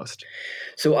the most?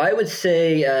 So I would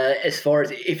say, as far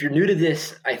as if you're new to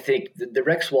this, I think the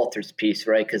Rex Walters piece,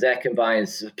 right? Because that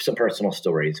combines some personal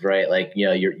stories, right? Like, you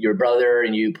know, your brother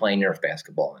and you playing Nerf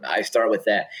basketball. And I start with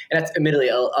that. And that's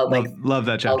admittedly, love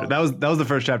that chapter. That was the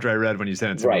first chapter I read when you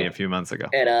sent it to me a few months ago.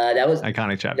 And that was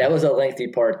iconic chapter. That was a lengthy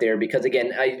part there because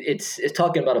again, it's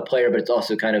talking about a player, but it's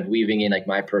also kind of weaving in like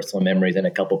my personal memories and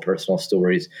a couple personal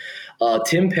stories.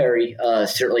 Tim Perry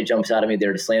certainly jumps out at me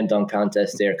there, the slam dunk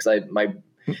contest there, because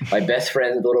my best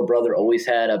friend's little brother always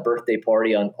had a birthday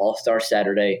party on All-Star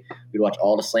Saturday. We'd watch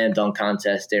all the slam dunk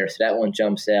contests there, so that one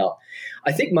jumps out.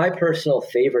 I think my personal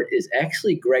favorite is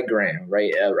actually Greg Graham,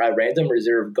 right? A random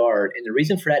reserve guard, and the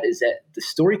reason for that is that the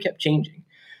story kept changing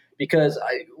because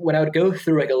when I would go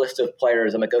through like a list of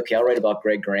players, I'm like, okay, I'll write about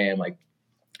Greg Graham, like.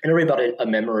 And I read about a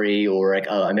memory or like,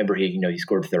 I remember he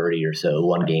scored 30 or so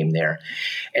one game there.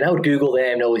 And I would Google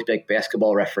them and always like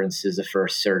Basketball Reference is the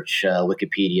first search,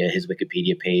 Wikipedia, his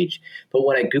Wikipedia page. But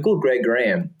when I Googled Greg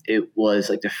Graham, it was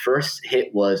like the first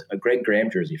hit was a Greg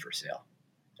Graham jersey for sale.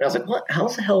 And I was like, what? How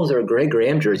the hell is there a Greg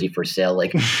Graham jersey for sale?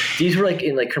 Like these were like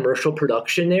in like commercial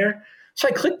production there. So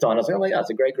I clicked on it. I was like, oh my God,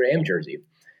 it's a Greg Graham jersey.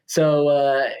 So,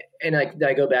 and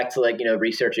I go back to like,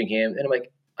 researching him and I'm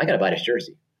like, I got to buy this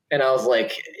jersey. And I was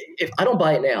like, if I don't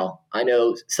buy it now, I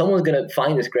know someone's going to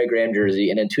find this Greg Graham jersey,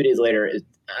 and then 2 days later,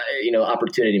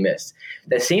 opportunity missed.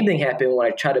 That same thing happened when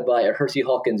I tried to buy a Hersey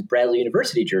Hawkins Bradley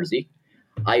University jersey.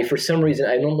 For some reason,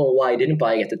 I don't know why I didn't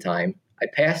buy it at the time. I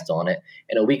passed on it,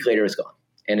 and a week later, it's gone.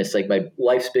 And it's like my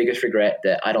life's biggest regret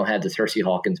that I don't have this Hersey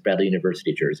Hawkins Bradley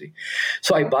University jersey.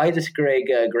 So I buy this Greg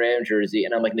Graham jersey,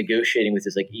 and I'm like negotiating with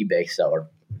this like eBay seller.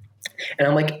 And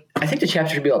I'm like, I think the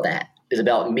chapter should be about that. It's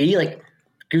about me like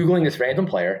Googling this random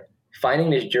player, finding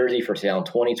this jersey for sale in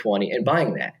 2020 and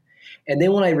buying that. And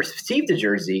then when I received the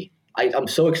jersey, I'm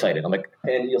so excited. I'm like,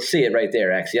 and you'll see it right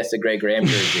there, actually. That's the Greg Graham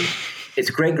jersey. It's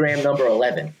Greg Graham number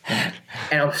 11.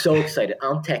 And I'm so excited.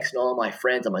 I'm texting all my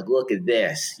friends. I'm like, look at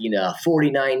this,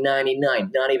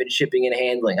 $49.99, not even shipping and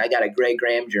handling. I got a Greg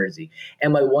Graham jersey.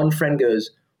 And my one friend goes,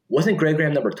 wasn't Greg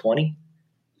Graham number 20?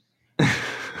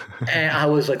 And I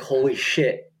was like, holy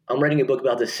shit. I'm writing a book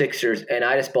about the Sixers, and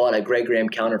I just bought a Greg Graham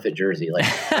counterfeit jersey. Like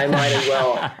I might as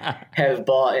well have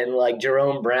bought in like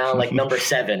Jerome Brown, like number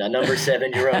 7, a number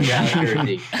 7 Jerome Brown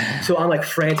jersey. So I'm like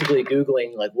frantically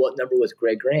Googling like what number was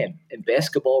Greg Graham, and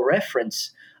Basketball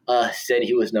Reference said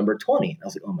he was number 20. I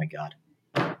was like, oh my God.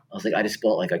 I was like, I just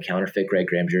bought like a counterfeit Greg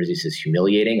Graham jersey. This is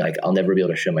humiliating. Like I'll never be able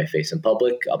to show my face in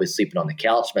public. I'll be sleeping on the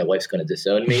couch. My wife's going to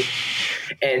disown me.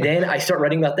 And then I start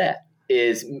writing about that.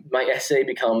 Is my essay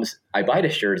becomes I buy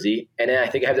this jersey and then I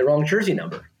think I have the wrong jersey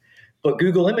number. But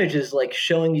Google Images is like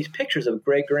showing these pictures of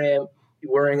Greg Graham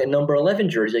wearing a number 11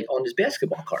 jersey like on his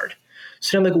basketball card.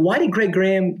 So I'm like, why did Greg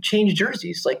Graham change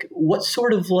jerseys? Like what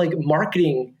sort of like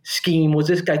marketing scheme was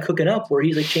this guy cooking up where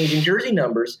he's like changing jersey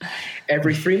numbers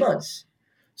every 3 months?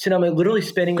 So now I'm like literally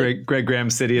spending Greg Graham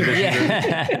City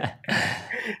edition.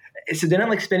 So then I'm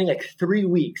like spending like 3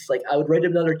 weeks. Like I would write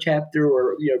another chapter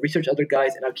or research other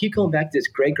guys, and I'll keep going back to this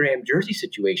Greg Graham jersey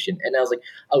situation. And I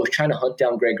was trying to hunt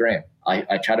down Greg Graham.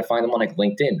 I tried to find him on like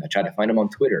LinkedIn. I tried to find him on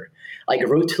Twitter. I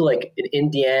wrote to like an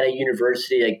Indiana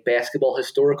University like basketball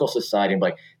historical society. I'm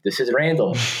like, this is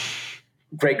random.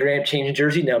 Greg Graham changing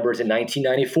jersey numbers in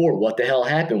 1994. What the hell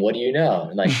happened? What do you know?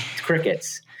 And like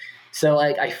crickets. So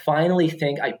like I finally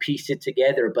think I pieced it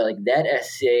together. But like that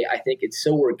essay, I think it's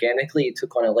so organically it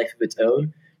took on a life of its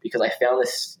own because I found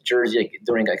this jersey like,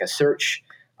 during like a search.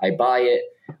 I buy it.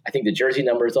 I think the jersey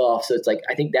number is off. So it's like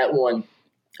I think that one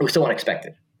it was so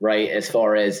unexpected, right? As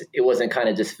far as it wasn't kind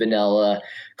of just vanilla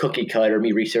cookie cutter,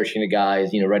 me researching the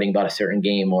guys, writing about a certain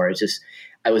game, or it's just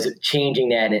I was changing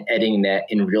that and editing that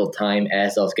in real time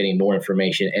as I was getting more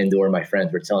information, and or my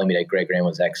friends were telling me that Greg Graham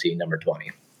was actually number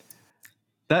 20.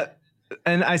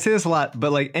 And I say this a lot,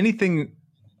 but like anything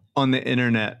on the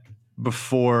internet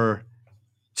before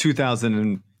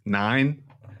 2009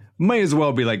 might as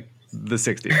well be like the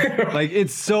 60s. Like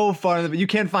it's so far, you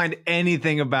can't find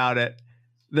anything about it.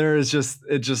 It's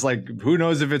just like, who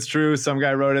knows if it's true? Some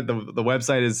guy wrote it. The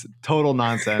website is total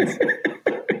nonsense.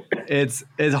 It's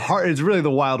hard. It's really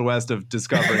the Wild West of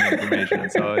discovering information.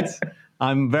 So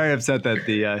I'm very upset that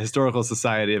the Historical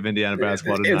Society of Indiana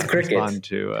Basketball did not respond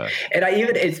to. And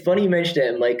it's funny you mentioned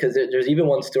that, Mike, because there's even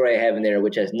one story I have in there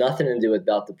which has nothing to do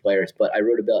about the players, but I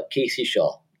wrote about Casey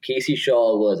Shaw. Casey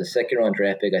Shaw was a second-round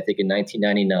draft pick, I think, in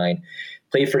 1999.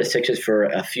 Played for the Sixers for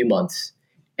a few months,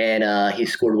 and he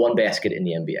scored one basket in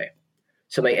the NBA.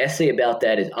 So my essay about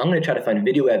that is I'm going to try to find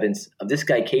video evidence of this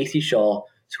guy, Casey Shaw,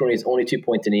 scoring his only 2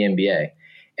 points in the NBA.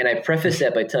 And I preface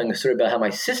that by telling a story about how my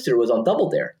sister was on Double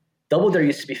Dare. Double Dare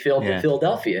used to be filmed in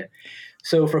Philadelphia.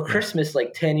 So for Christmas,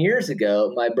 like 10 years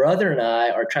ago, my brother and I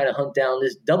are trying to hunt down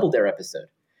this Double Dare episode.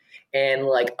 And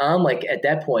like I'm like at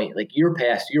that point, like you're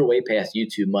way past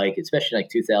YouTube, Mike, especially like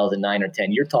 2009 or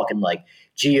 10. You're talking like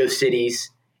GeoCities,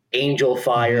 Angel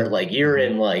Fire, like you're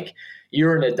in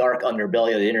the dark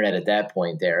underbelly of the internet at that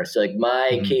point there. So like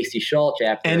my Casey Shaw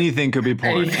chapter. Anything could be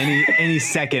porn. Any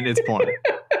second it's porn.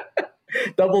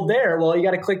 Double Dare. Well, you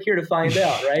got to click here to find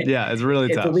out, right? Yeah, it's really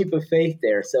tough. It's a leap of faith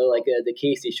there. So like the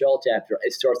Casey Shaw chapter,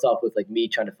 it starts off with like me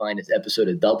trying to find this episode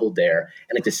of Double Dare.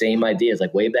 And like the same idea is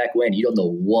like way back when you don't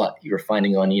know what you were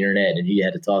finding on the internet and who you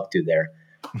had to talk to there.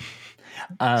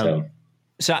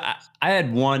 So I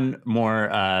had one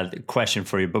more question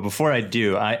for you, but before I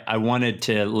do, I wanted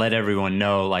to let everyone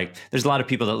know, like, there's a lot of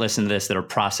people that listen to this that are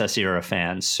process era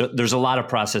fans. So there's a lot of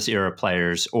process era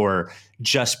players or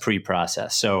just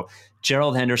pre-process. So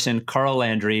Gerald Henderson, Carl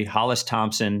Landry, Hollis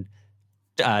Thompson,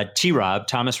 T-Rob,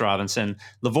 Thomas Robinson,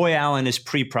 Lavoy Allen is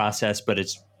pre-process, but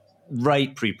it's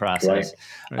right pre-process.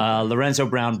 Right. Lorenzo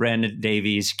Brown, Brandon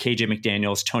Davies, KJ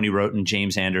McDaniels, Tony Roten,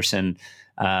 James Anderson,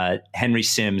 Henry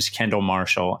Sims, Kendall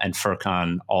Marshall, and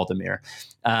Furkan Aldemir.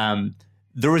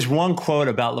 There was one quote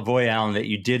about Lavoy Allen that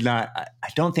you did not, I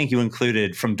don't think you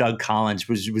included, from Doug Collins,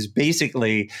 was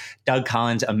basically Doug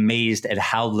Collins amazed at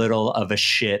how little of a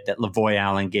shit that Lavoy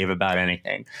Allen gave about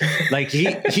anything. Like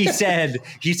he said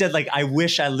like, I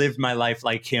wish I lived my life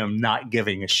like him, not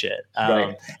giving a shit.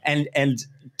 Right. And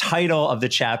title of the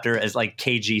chapter as like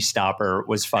KG Stopper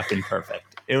was fucking perfect.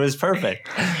 It was perfect.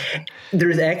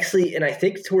 There's actually, and I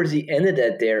think towards the end of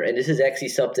that there, and this is actually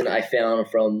something I found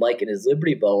from Mike in his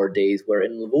Liberty Baller days, where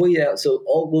in Lavoy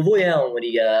Allen, when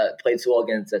he played so well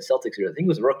against that Celtics year, I think he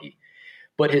was a rookie.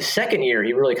 But his second year,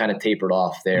 he really kind of tapered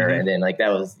off there. Mm-hmm. And then like that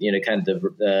was, kind of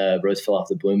the rose fell off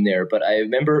the bloom there. But I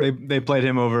remember they played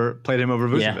him over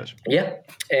Vucevic. Yeah.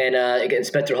 And again,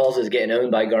 Spencer Hawes was getting owned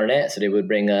by Garnett. So they would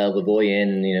bring Lavoy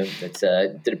in,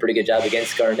 and, did a pretty good job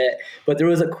against Garnett. But there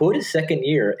was a quote his second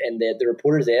year, and the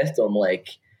reporters asked him,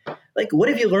 like, what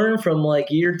have you learned from like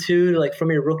year two, like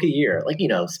from your rookie year? Like,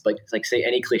 like say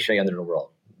any cliche under the world,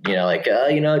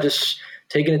 just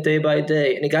taking it day by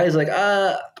day. And the guy's like,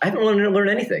 I haven't learned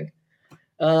anything.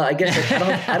 I guess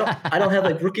I don't have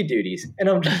like rookie duties. And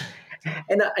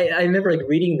I remember like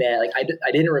reading that. Like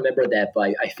I didn't remember that,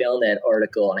 but I found that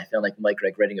article and I found like Mike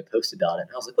Gregg writing a post about it. And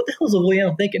I was like, what the hell is Lavoy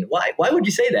Allen thinking? Why would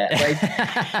you say that? Like,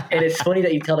 and it's funny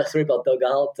that you tell that story about Doug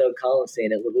Collins saying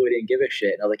that Lavoy didn't give a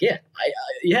shit. And I was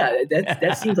like,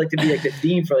 that seems like to be like the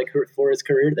theme for his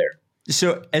career there.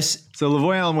 So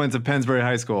Lavoy Allen went to Pennsbury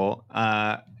High School,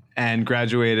 and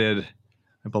graduated,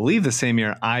 I believe, the same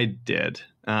year I did.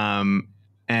 And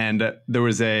there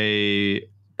was a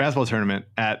basketball tournament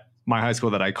at my high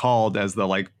school that I called as the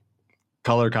like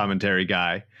color commentary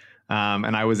guy.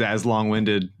 And I was as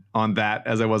long-winded on that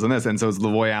as I was on this. And so it's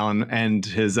Lavoy Allen and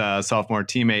his sophomore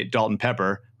teammate, Dalton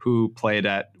Pepper, who played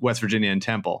at West Virginia and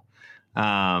Temple.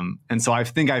 And so I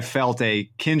think I felt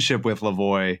a kinship with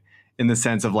Lavoy in the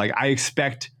sense of like, I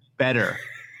expect better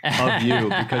of you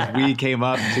because we came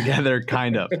up together,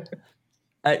 kind of.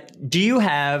 Do you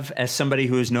have, as somebody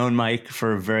who has known Mike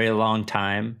for a very long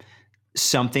time,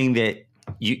 something that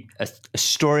a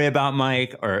story about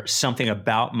Mike or something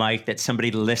about Mike that somebody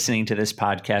listening to this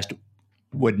podcast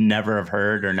would never have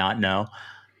heard or not know?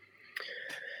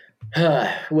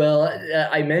 Well,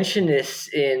 I mentioned this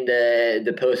in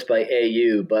the post by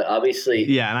AU, but obviously,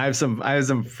 yeah, and I have some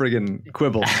friggin'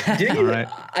 quibble. Do you? Right.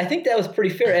 I think that was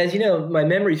pretty fair. As you know, my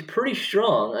memory's pretty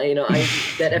strong.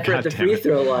 That effort at the free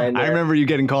throw line. I remember you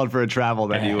getting called for a travel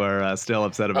that you were still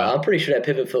upset about. I'm pretty sure that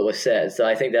pivot foot was set, so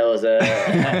I think that was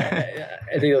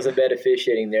I think it was a bad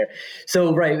officiating there.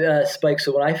 So right, Spike.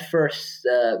 So when I first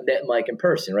met Mike in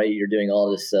person, right, you're doing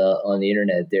all this on the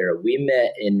internet. There, we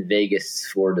met in Vegas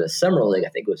for the Summer League. I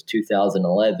think it was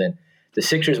 2011. The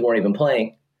Sixers weren't even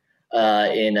playing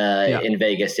in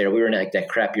Vegas. There, we were in like that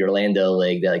crappy Orlando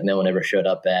league that like no one ever showed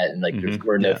up at, and like there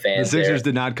were no fans. The Sixers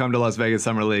did not come to Las Vegas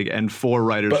Summer League, and 4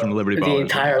 writers from Liberty Ballers. The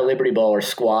entire Liberty Baller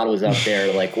squad was up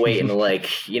there, like waiting to like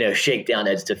shake down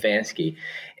Ed Stefanski.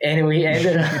 And we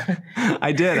ended up.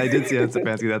 I did see Ed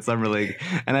Stefanski that Summer League,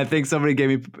 and I think somebody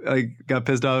got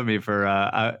pissed off at me for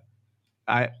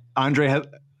Andre had.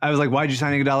 I was like, why'd you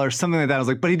sign $1? Something like that. I was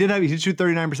like, but he did shoot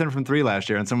 39% from 3 last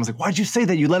year. And someone was like, why'd you say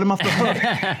that? You let him off the hook.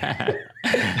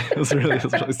 it was really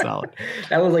solid.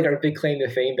 That was like our big claim to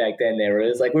fame back then. There, it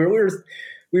was like we were a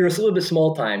little bit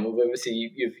small time.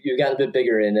 Obviously, you've gotten a bit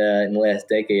bigger in the last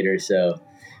decade or so.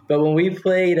 But when we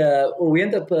played, we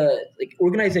ended up like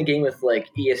organizing a game with like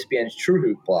ESPN's True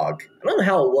Hoop blog. I don't know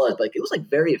how it was, but like, it was like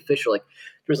very official. Like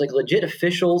there was like legit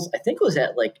officials. I think it was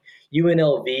at like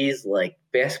UNLV's like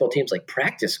basketball team's like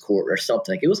practice court or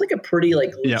something. Like it was like a pretty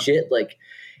like legit like,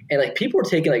 and like people were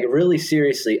taking like really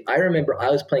seriously. I remember I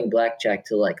was playing blackjack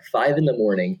till like 5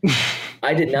 a.m.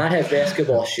 I did not have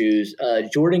basketball shoes.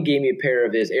 Jordan gave me a pair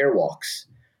of his Airwalks.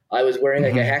 I was wearing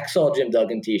like a Hacksaw Jim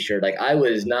Duggan t-shirt. Like I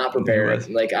was not prepared.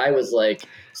 Like I was like,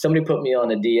 somebody put me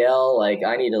on a DL. Like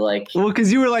I need to like. Well,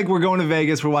 because you were like, we're going to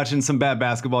Vegas. We're watching some bad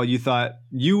basketball. You thought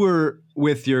you were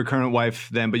with your current wife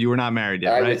then, but you were not married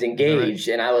yet. I right? was engaged,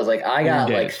 and I was like, I got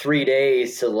like 3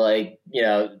 days to like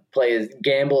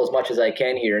gamble as much as I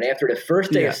can here. And after the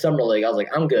first day of Summer League, I was like,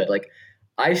 I'm good. Like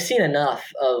I've seen enough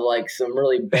of like some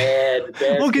really bad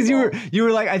well, because you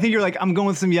were like, I think you're like, I'm going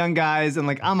with some young guys, and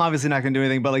like I'm obviously not going to do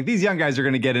anything, but like these young guys are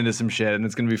going to get into some shit, and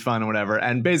it's going to be fun and whatever.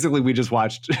 And basically, we just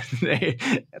watched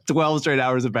 12 straight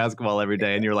hours of basketball every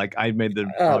day, and you're like, I made the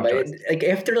choice. Like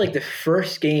after like the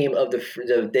first game of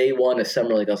the day one of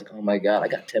Summer League, I was like, oh my god, I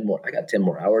got 10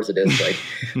 more hours of this.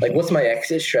 Like what's my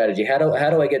exit strategy? How do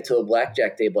I get to a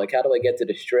blackjack table? Like how do I get to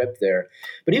the strip there?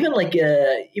 But even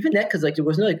that, because like there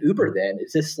was no like Uber then.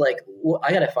 It's just like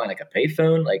I gotta find like a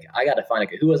payphone. Like I gotta find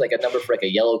like who was like a number for like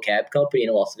a yellow cab company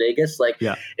in Las Vegas. Like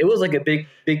it was like a big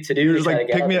to do. Just like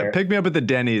pick me up at the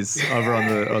Denny's over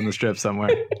on the strip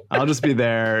somewhere. I'll just be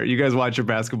there. You guys watch your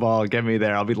basketball. Get me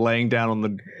there. I'll be laying down on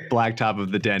the blacktop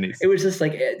of the Denny's. It was just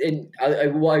like,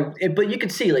 but you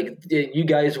could see like you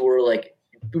guys were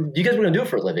gonna do it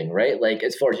for a living, right? Like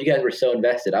as far as you guys were so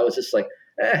invested, I was just like,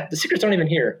 the secrets aren't even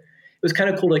here. It was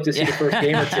kind of cool like to see the first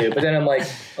game or two, but then I'm like,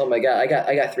 oh my god,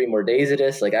 I got 3 more days of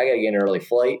this. Like I gotta get an early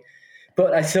flight.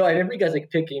 But I remember you guys like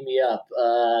picking me up,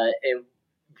 and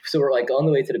so we're like on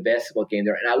the way to the basketball game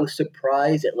there, and I was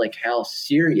surprised at like how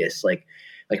serious like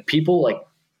people like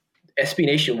SB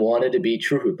Nation wanted to beat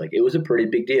True Hoop. Like it was a pretty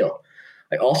big deal.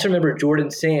 I also remember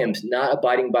Jordan Sams not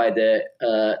abiding by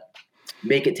the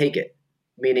make it take it,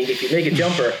 meaning if you make a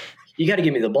jumper, you got to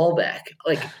give me the ball back.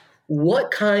 Like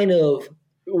what kind of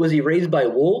was he raised by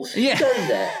wolves? Who does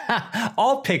that?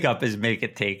 All pickup is make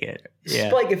it take it. Yeah.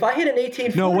 Spike, if I hit an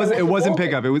 18, no, it wasn't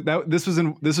pickup. This was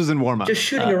in warm up. Just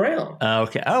shooting around.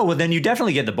 Okay. Oh well, then you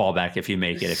definitely get the ball back if you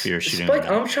make it. If you're shooting. Spike,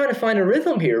 I'm trying to find a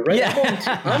rhythm here, right?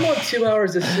 Yeah. I'm on 2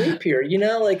 hours of sleep here.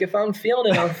 Like if I'm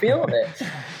feeling it, I'm feeling it.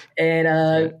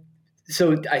 And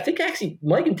so I think actually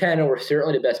Mike and Tanner were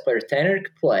certainly the best players. Tanner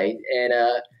could play, and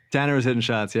Tanner was hitting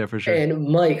shots, yeah, for sure. And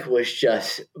Mike was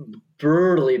just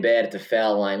brutally bad at the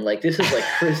foul line. Like this is like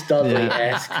Chris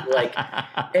Dudley-esque. Like,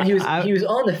 and he was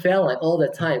on the foul line all the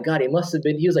time. God, he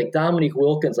was like Dominique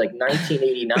Wilkins, like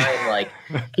 1989. Like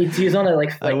he was on it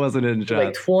like I wasn't in shots.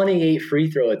 Like 28 free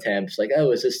throw attempts. Like I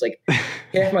was just like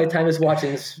half my time is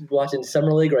watching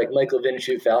Summer League or like Mike Levin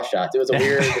shoot foul shots. It was a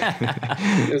weird.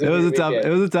 It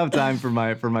was a tough time for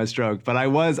my stroke. But I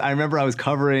remember I was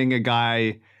covering a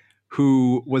guy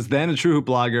who was then a True Hoop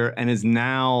blogger and is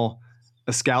now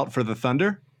a scout for the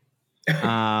Thunder.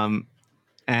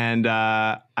 And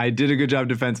I did a good job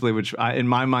defensively, which in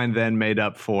my mind then made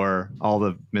up for all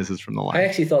the misses from the line. I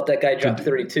actually thought that guy dropped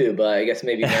 32, but I guess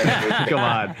maybe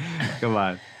not. Come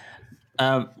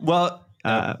on. But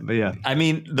yeah. I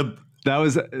mean, it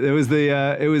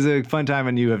was a fun time,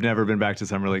 and you have never been back to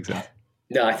Summer League since.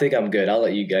 No, I think I'm good. I'll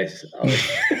let you guys.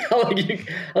 I'll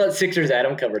let Sixers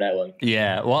Adam cover that one.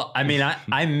 Yeah. Well, I mean,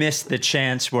 I missed the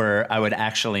chance where I would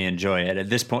actually enjoy it at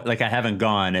this point. Like I haven't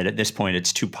gone, and at this point,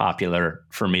 it's too popular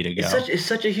for me to go. It's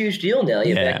such a huge deal now.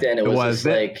 Yeah, back then it was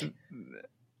like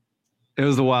it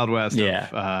was the Wild West.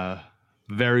 Of,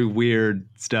 very weird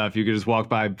stuff. You could just walk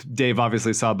by. Dave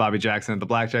obviously saw Bobby Jackson at the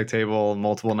blackjack table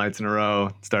multiple nights in a row.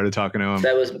 Started talking to him.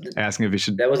 Asking if he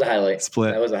should. That was a highlight.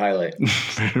 Split. That was a highlight.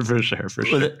 for sure.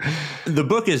 Well, the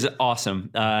book is awesome.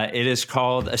 It is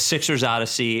called A Sixers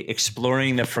Odyssey: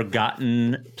 Exploring the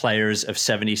Forgotten Players of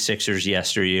 76ers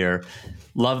Yesteryear.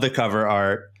 Love the cover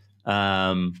art.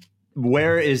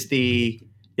 Where is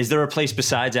Is there a place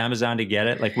besides Amazon to get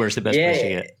it? Like, where's the best place to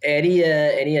get it?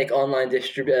 Any like online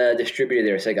distributor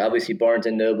there. It's like obviously Barnes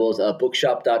and Nobles,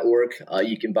 bookshop.org.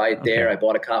 You can buy it there. I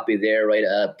bought a copy there, right?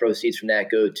 Proceeds from that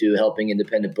go to helping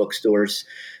independent bookstores.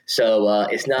 So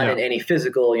it's not in any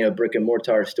physical, brick and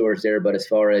mortar stores there, but as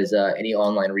far as any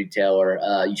online retailer,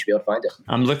 you should be able to find it.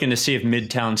 I'm looking to see if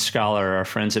Midtown Scholar, our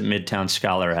friends at Midtown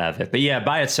Scholar, have it. But yeah,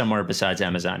 buy it somewhere besides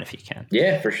Amazon if you can.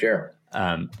 Yeah, for sure.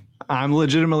 I'm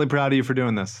legitimately proud of you for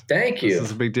doing this. Thank you. This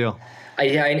is a big deal. I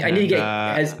need to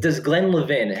get. Does Glenn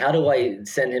Levin? How do I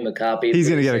send him a copy? He's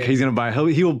gonna get it. He's gonna buy.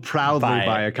 He will proudly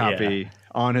buy a copy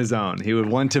on his own. He would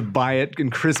want to buy it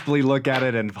and crisply look at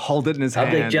it and hold it in his hand.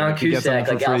 I'll be like John Cusack,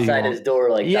 like outside his door,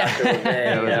 like Dr.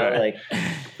 Levin.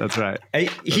 That's right.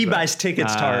 He buys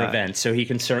tickets to our event, so he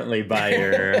can certainly buy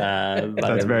your.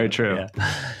 That's very true. Yeah.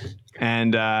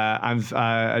 And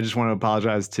I just want to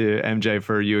apologize to MJ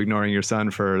for you ignoring your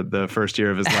son for the first year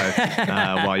of his life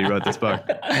while you wrote this book.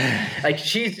 Like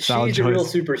she's a real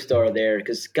superstar there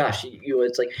because gosh,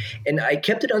 it's like, and I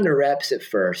kept it under wraps at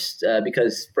first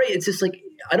because it's just like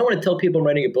I don't want to tell people I'm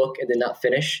writing a book and then not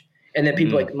finish, and then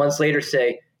people like months later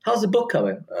say, "How's the book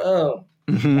coming?" Oh.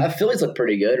 Phillies look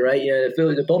pretty good, right?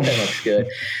 The bullpen looks good.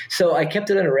 So I kept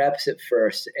it under wraps at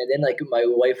first. And then like my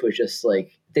wife was just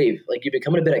like, Dave, like you've been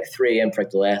coming to bed like 3 a.m. for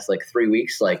like the last like 3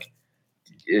 weeks. Like,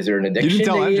 is there an addiction? You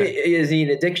didn't tell MJ. Is he an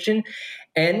addiction?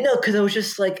 And no, because I was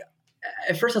just like,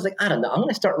 at first I was like, I don't know. I'm going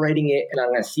to start writing it and I'm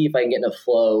going to see if I can get in a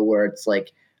flow where it's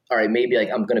like, all right, maybe like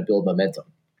I'm going to build momentum.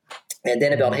 And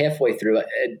then about halfway through,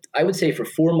 I would say for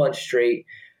 4 months straight,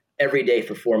 every day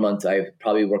for 4 months, I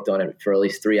probably worked on it for at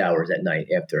least 3 hours at night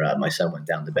after my son went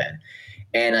down to bed.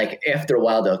 And like after a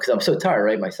while though, because I'm so tired,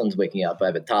 right? My son's waking up. I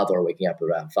have a toddler waking up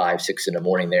around 5, 6 in the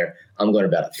morning there. I'm going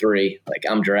about at 3. Like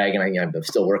I'm dragging. I'm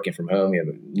still working from home. You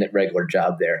have a regular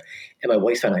job there. And my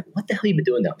wife's like, what the hell have you been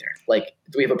doing down there? Like,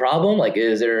 do we have a problem? Like,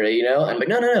 is there, I'm like,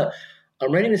 no.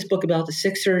 I'm writing this book about the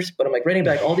Sixers, but I'm like writing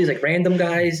back all these like random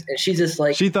guys, and she's just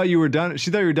like, she thought you were done.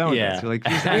 She thought you were done with this. You're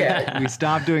like, we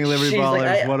stopped doing Liberty Ballers.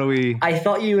 Like, what do we? I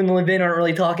thought you and Levin aren't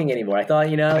really talking anymore. I thought,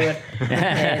 and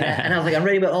I was like, I'm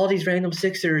writing about all these random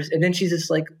Sixers, and then she's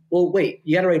just like, well, wait,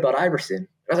 you got to write about Iverson.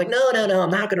 I was like, no, I'm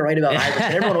not going to write about Iverson.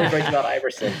 Everyone always writes about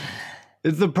Iverson.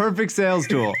 It's the perfect sales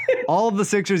tool. All of the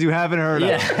Sixers you haven't heard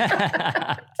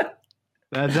of.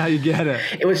 That's how you get it.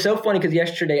 It was so funny because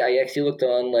yesterday I actually looked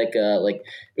on like it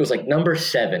was like number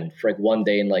 7 for like one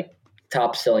day in like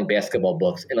top selling basketball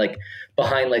books, and like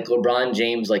behind like LeBron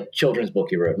James like children's book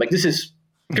he wrote. Like this is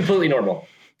completely normal,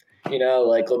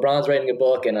 like LeBron's writing a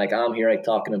book and like I'm here like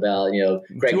talking about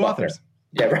Greg 2 Buckner. authors.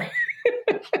 Yeah, right.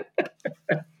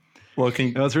 Well,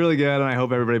 it's really good, and I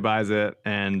hope everybody buys it.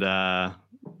 And proud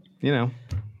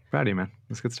of you, man.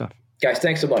 It's good stuff. Guys,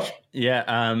 thanks so much.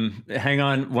 Yeah. Hang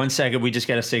on 1 second. We just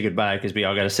got to say goodbye because we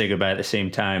all got to say goodbye at the same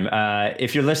time.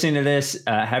 If you're listening to this,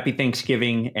 happy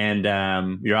Thanksgiving. And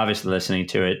you're obviously listening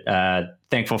to it.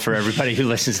 Thankful for everybody who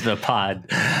listens to the pod.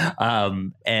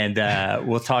 And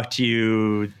we'll talk to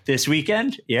you this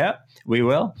weekend. Yeah, we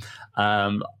will.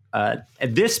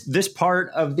 This part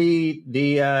of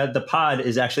the pod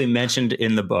is actually mentioned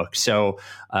in the book. So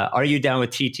are you down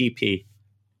with TTP?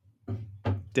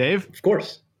 Dave? Of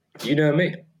course. You know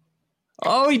me.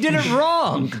 Oh, he did it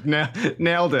wrong.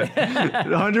 Nailed it.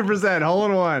 100%. Hole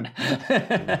in one.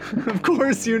 Of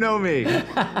course you know me.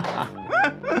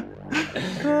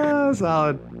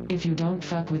 Solid. If you don't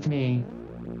fuck with me,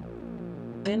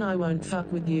 then I won't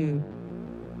fuck with you.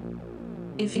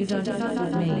 If you don't fuck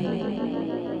with me,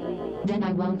 then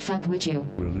I won't fuck with you.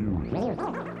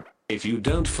 If you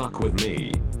don't fuck with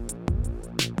me,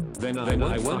 then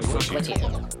I won't fuck with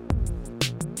you.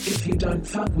 If you don't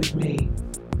fuck with me,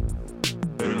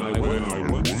 then I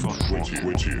won't fuck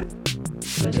with you.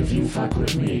 But if you fuck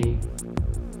with me,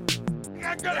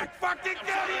 I'm gonna fucking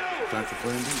kill you! That's a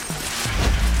plan B.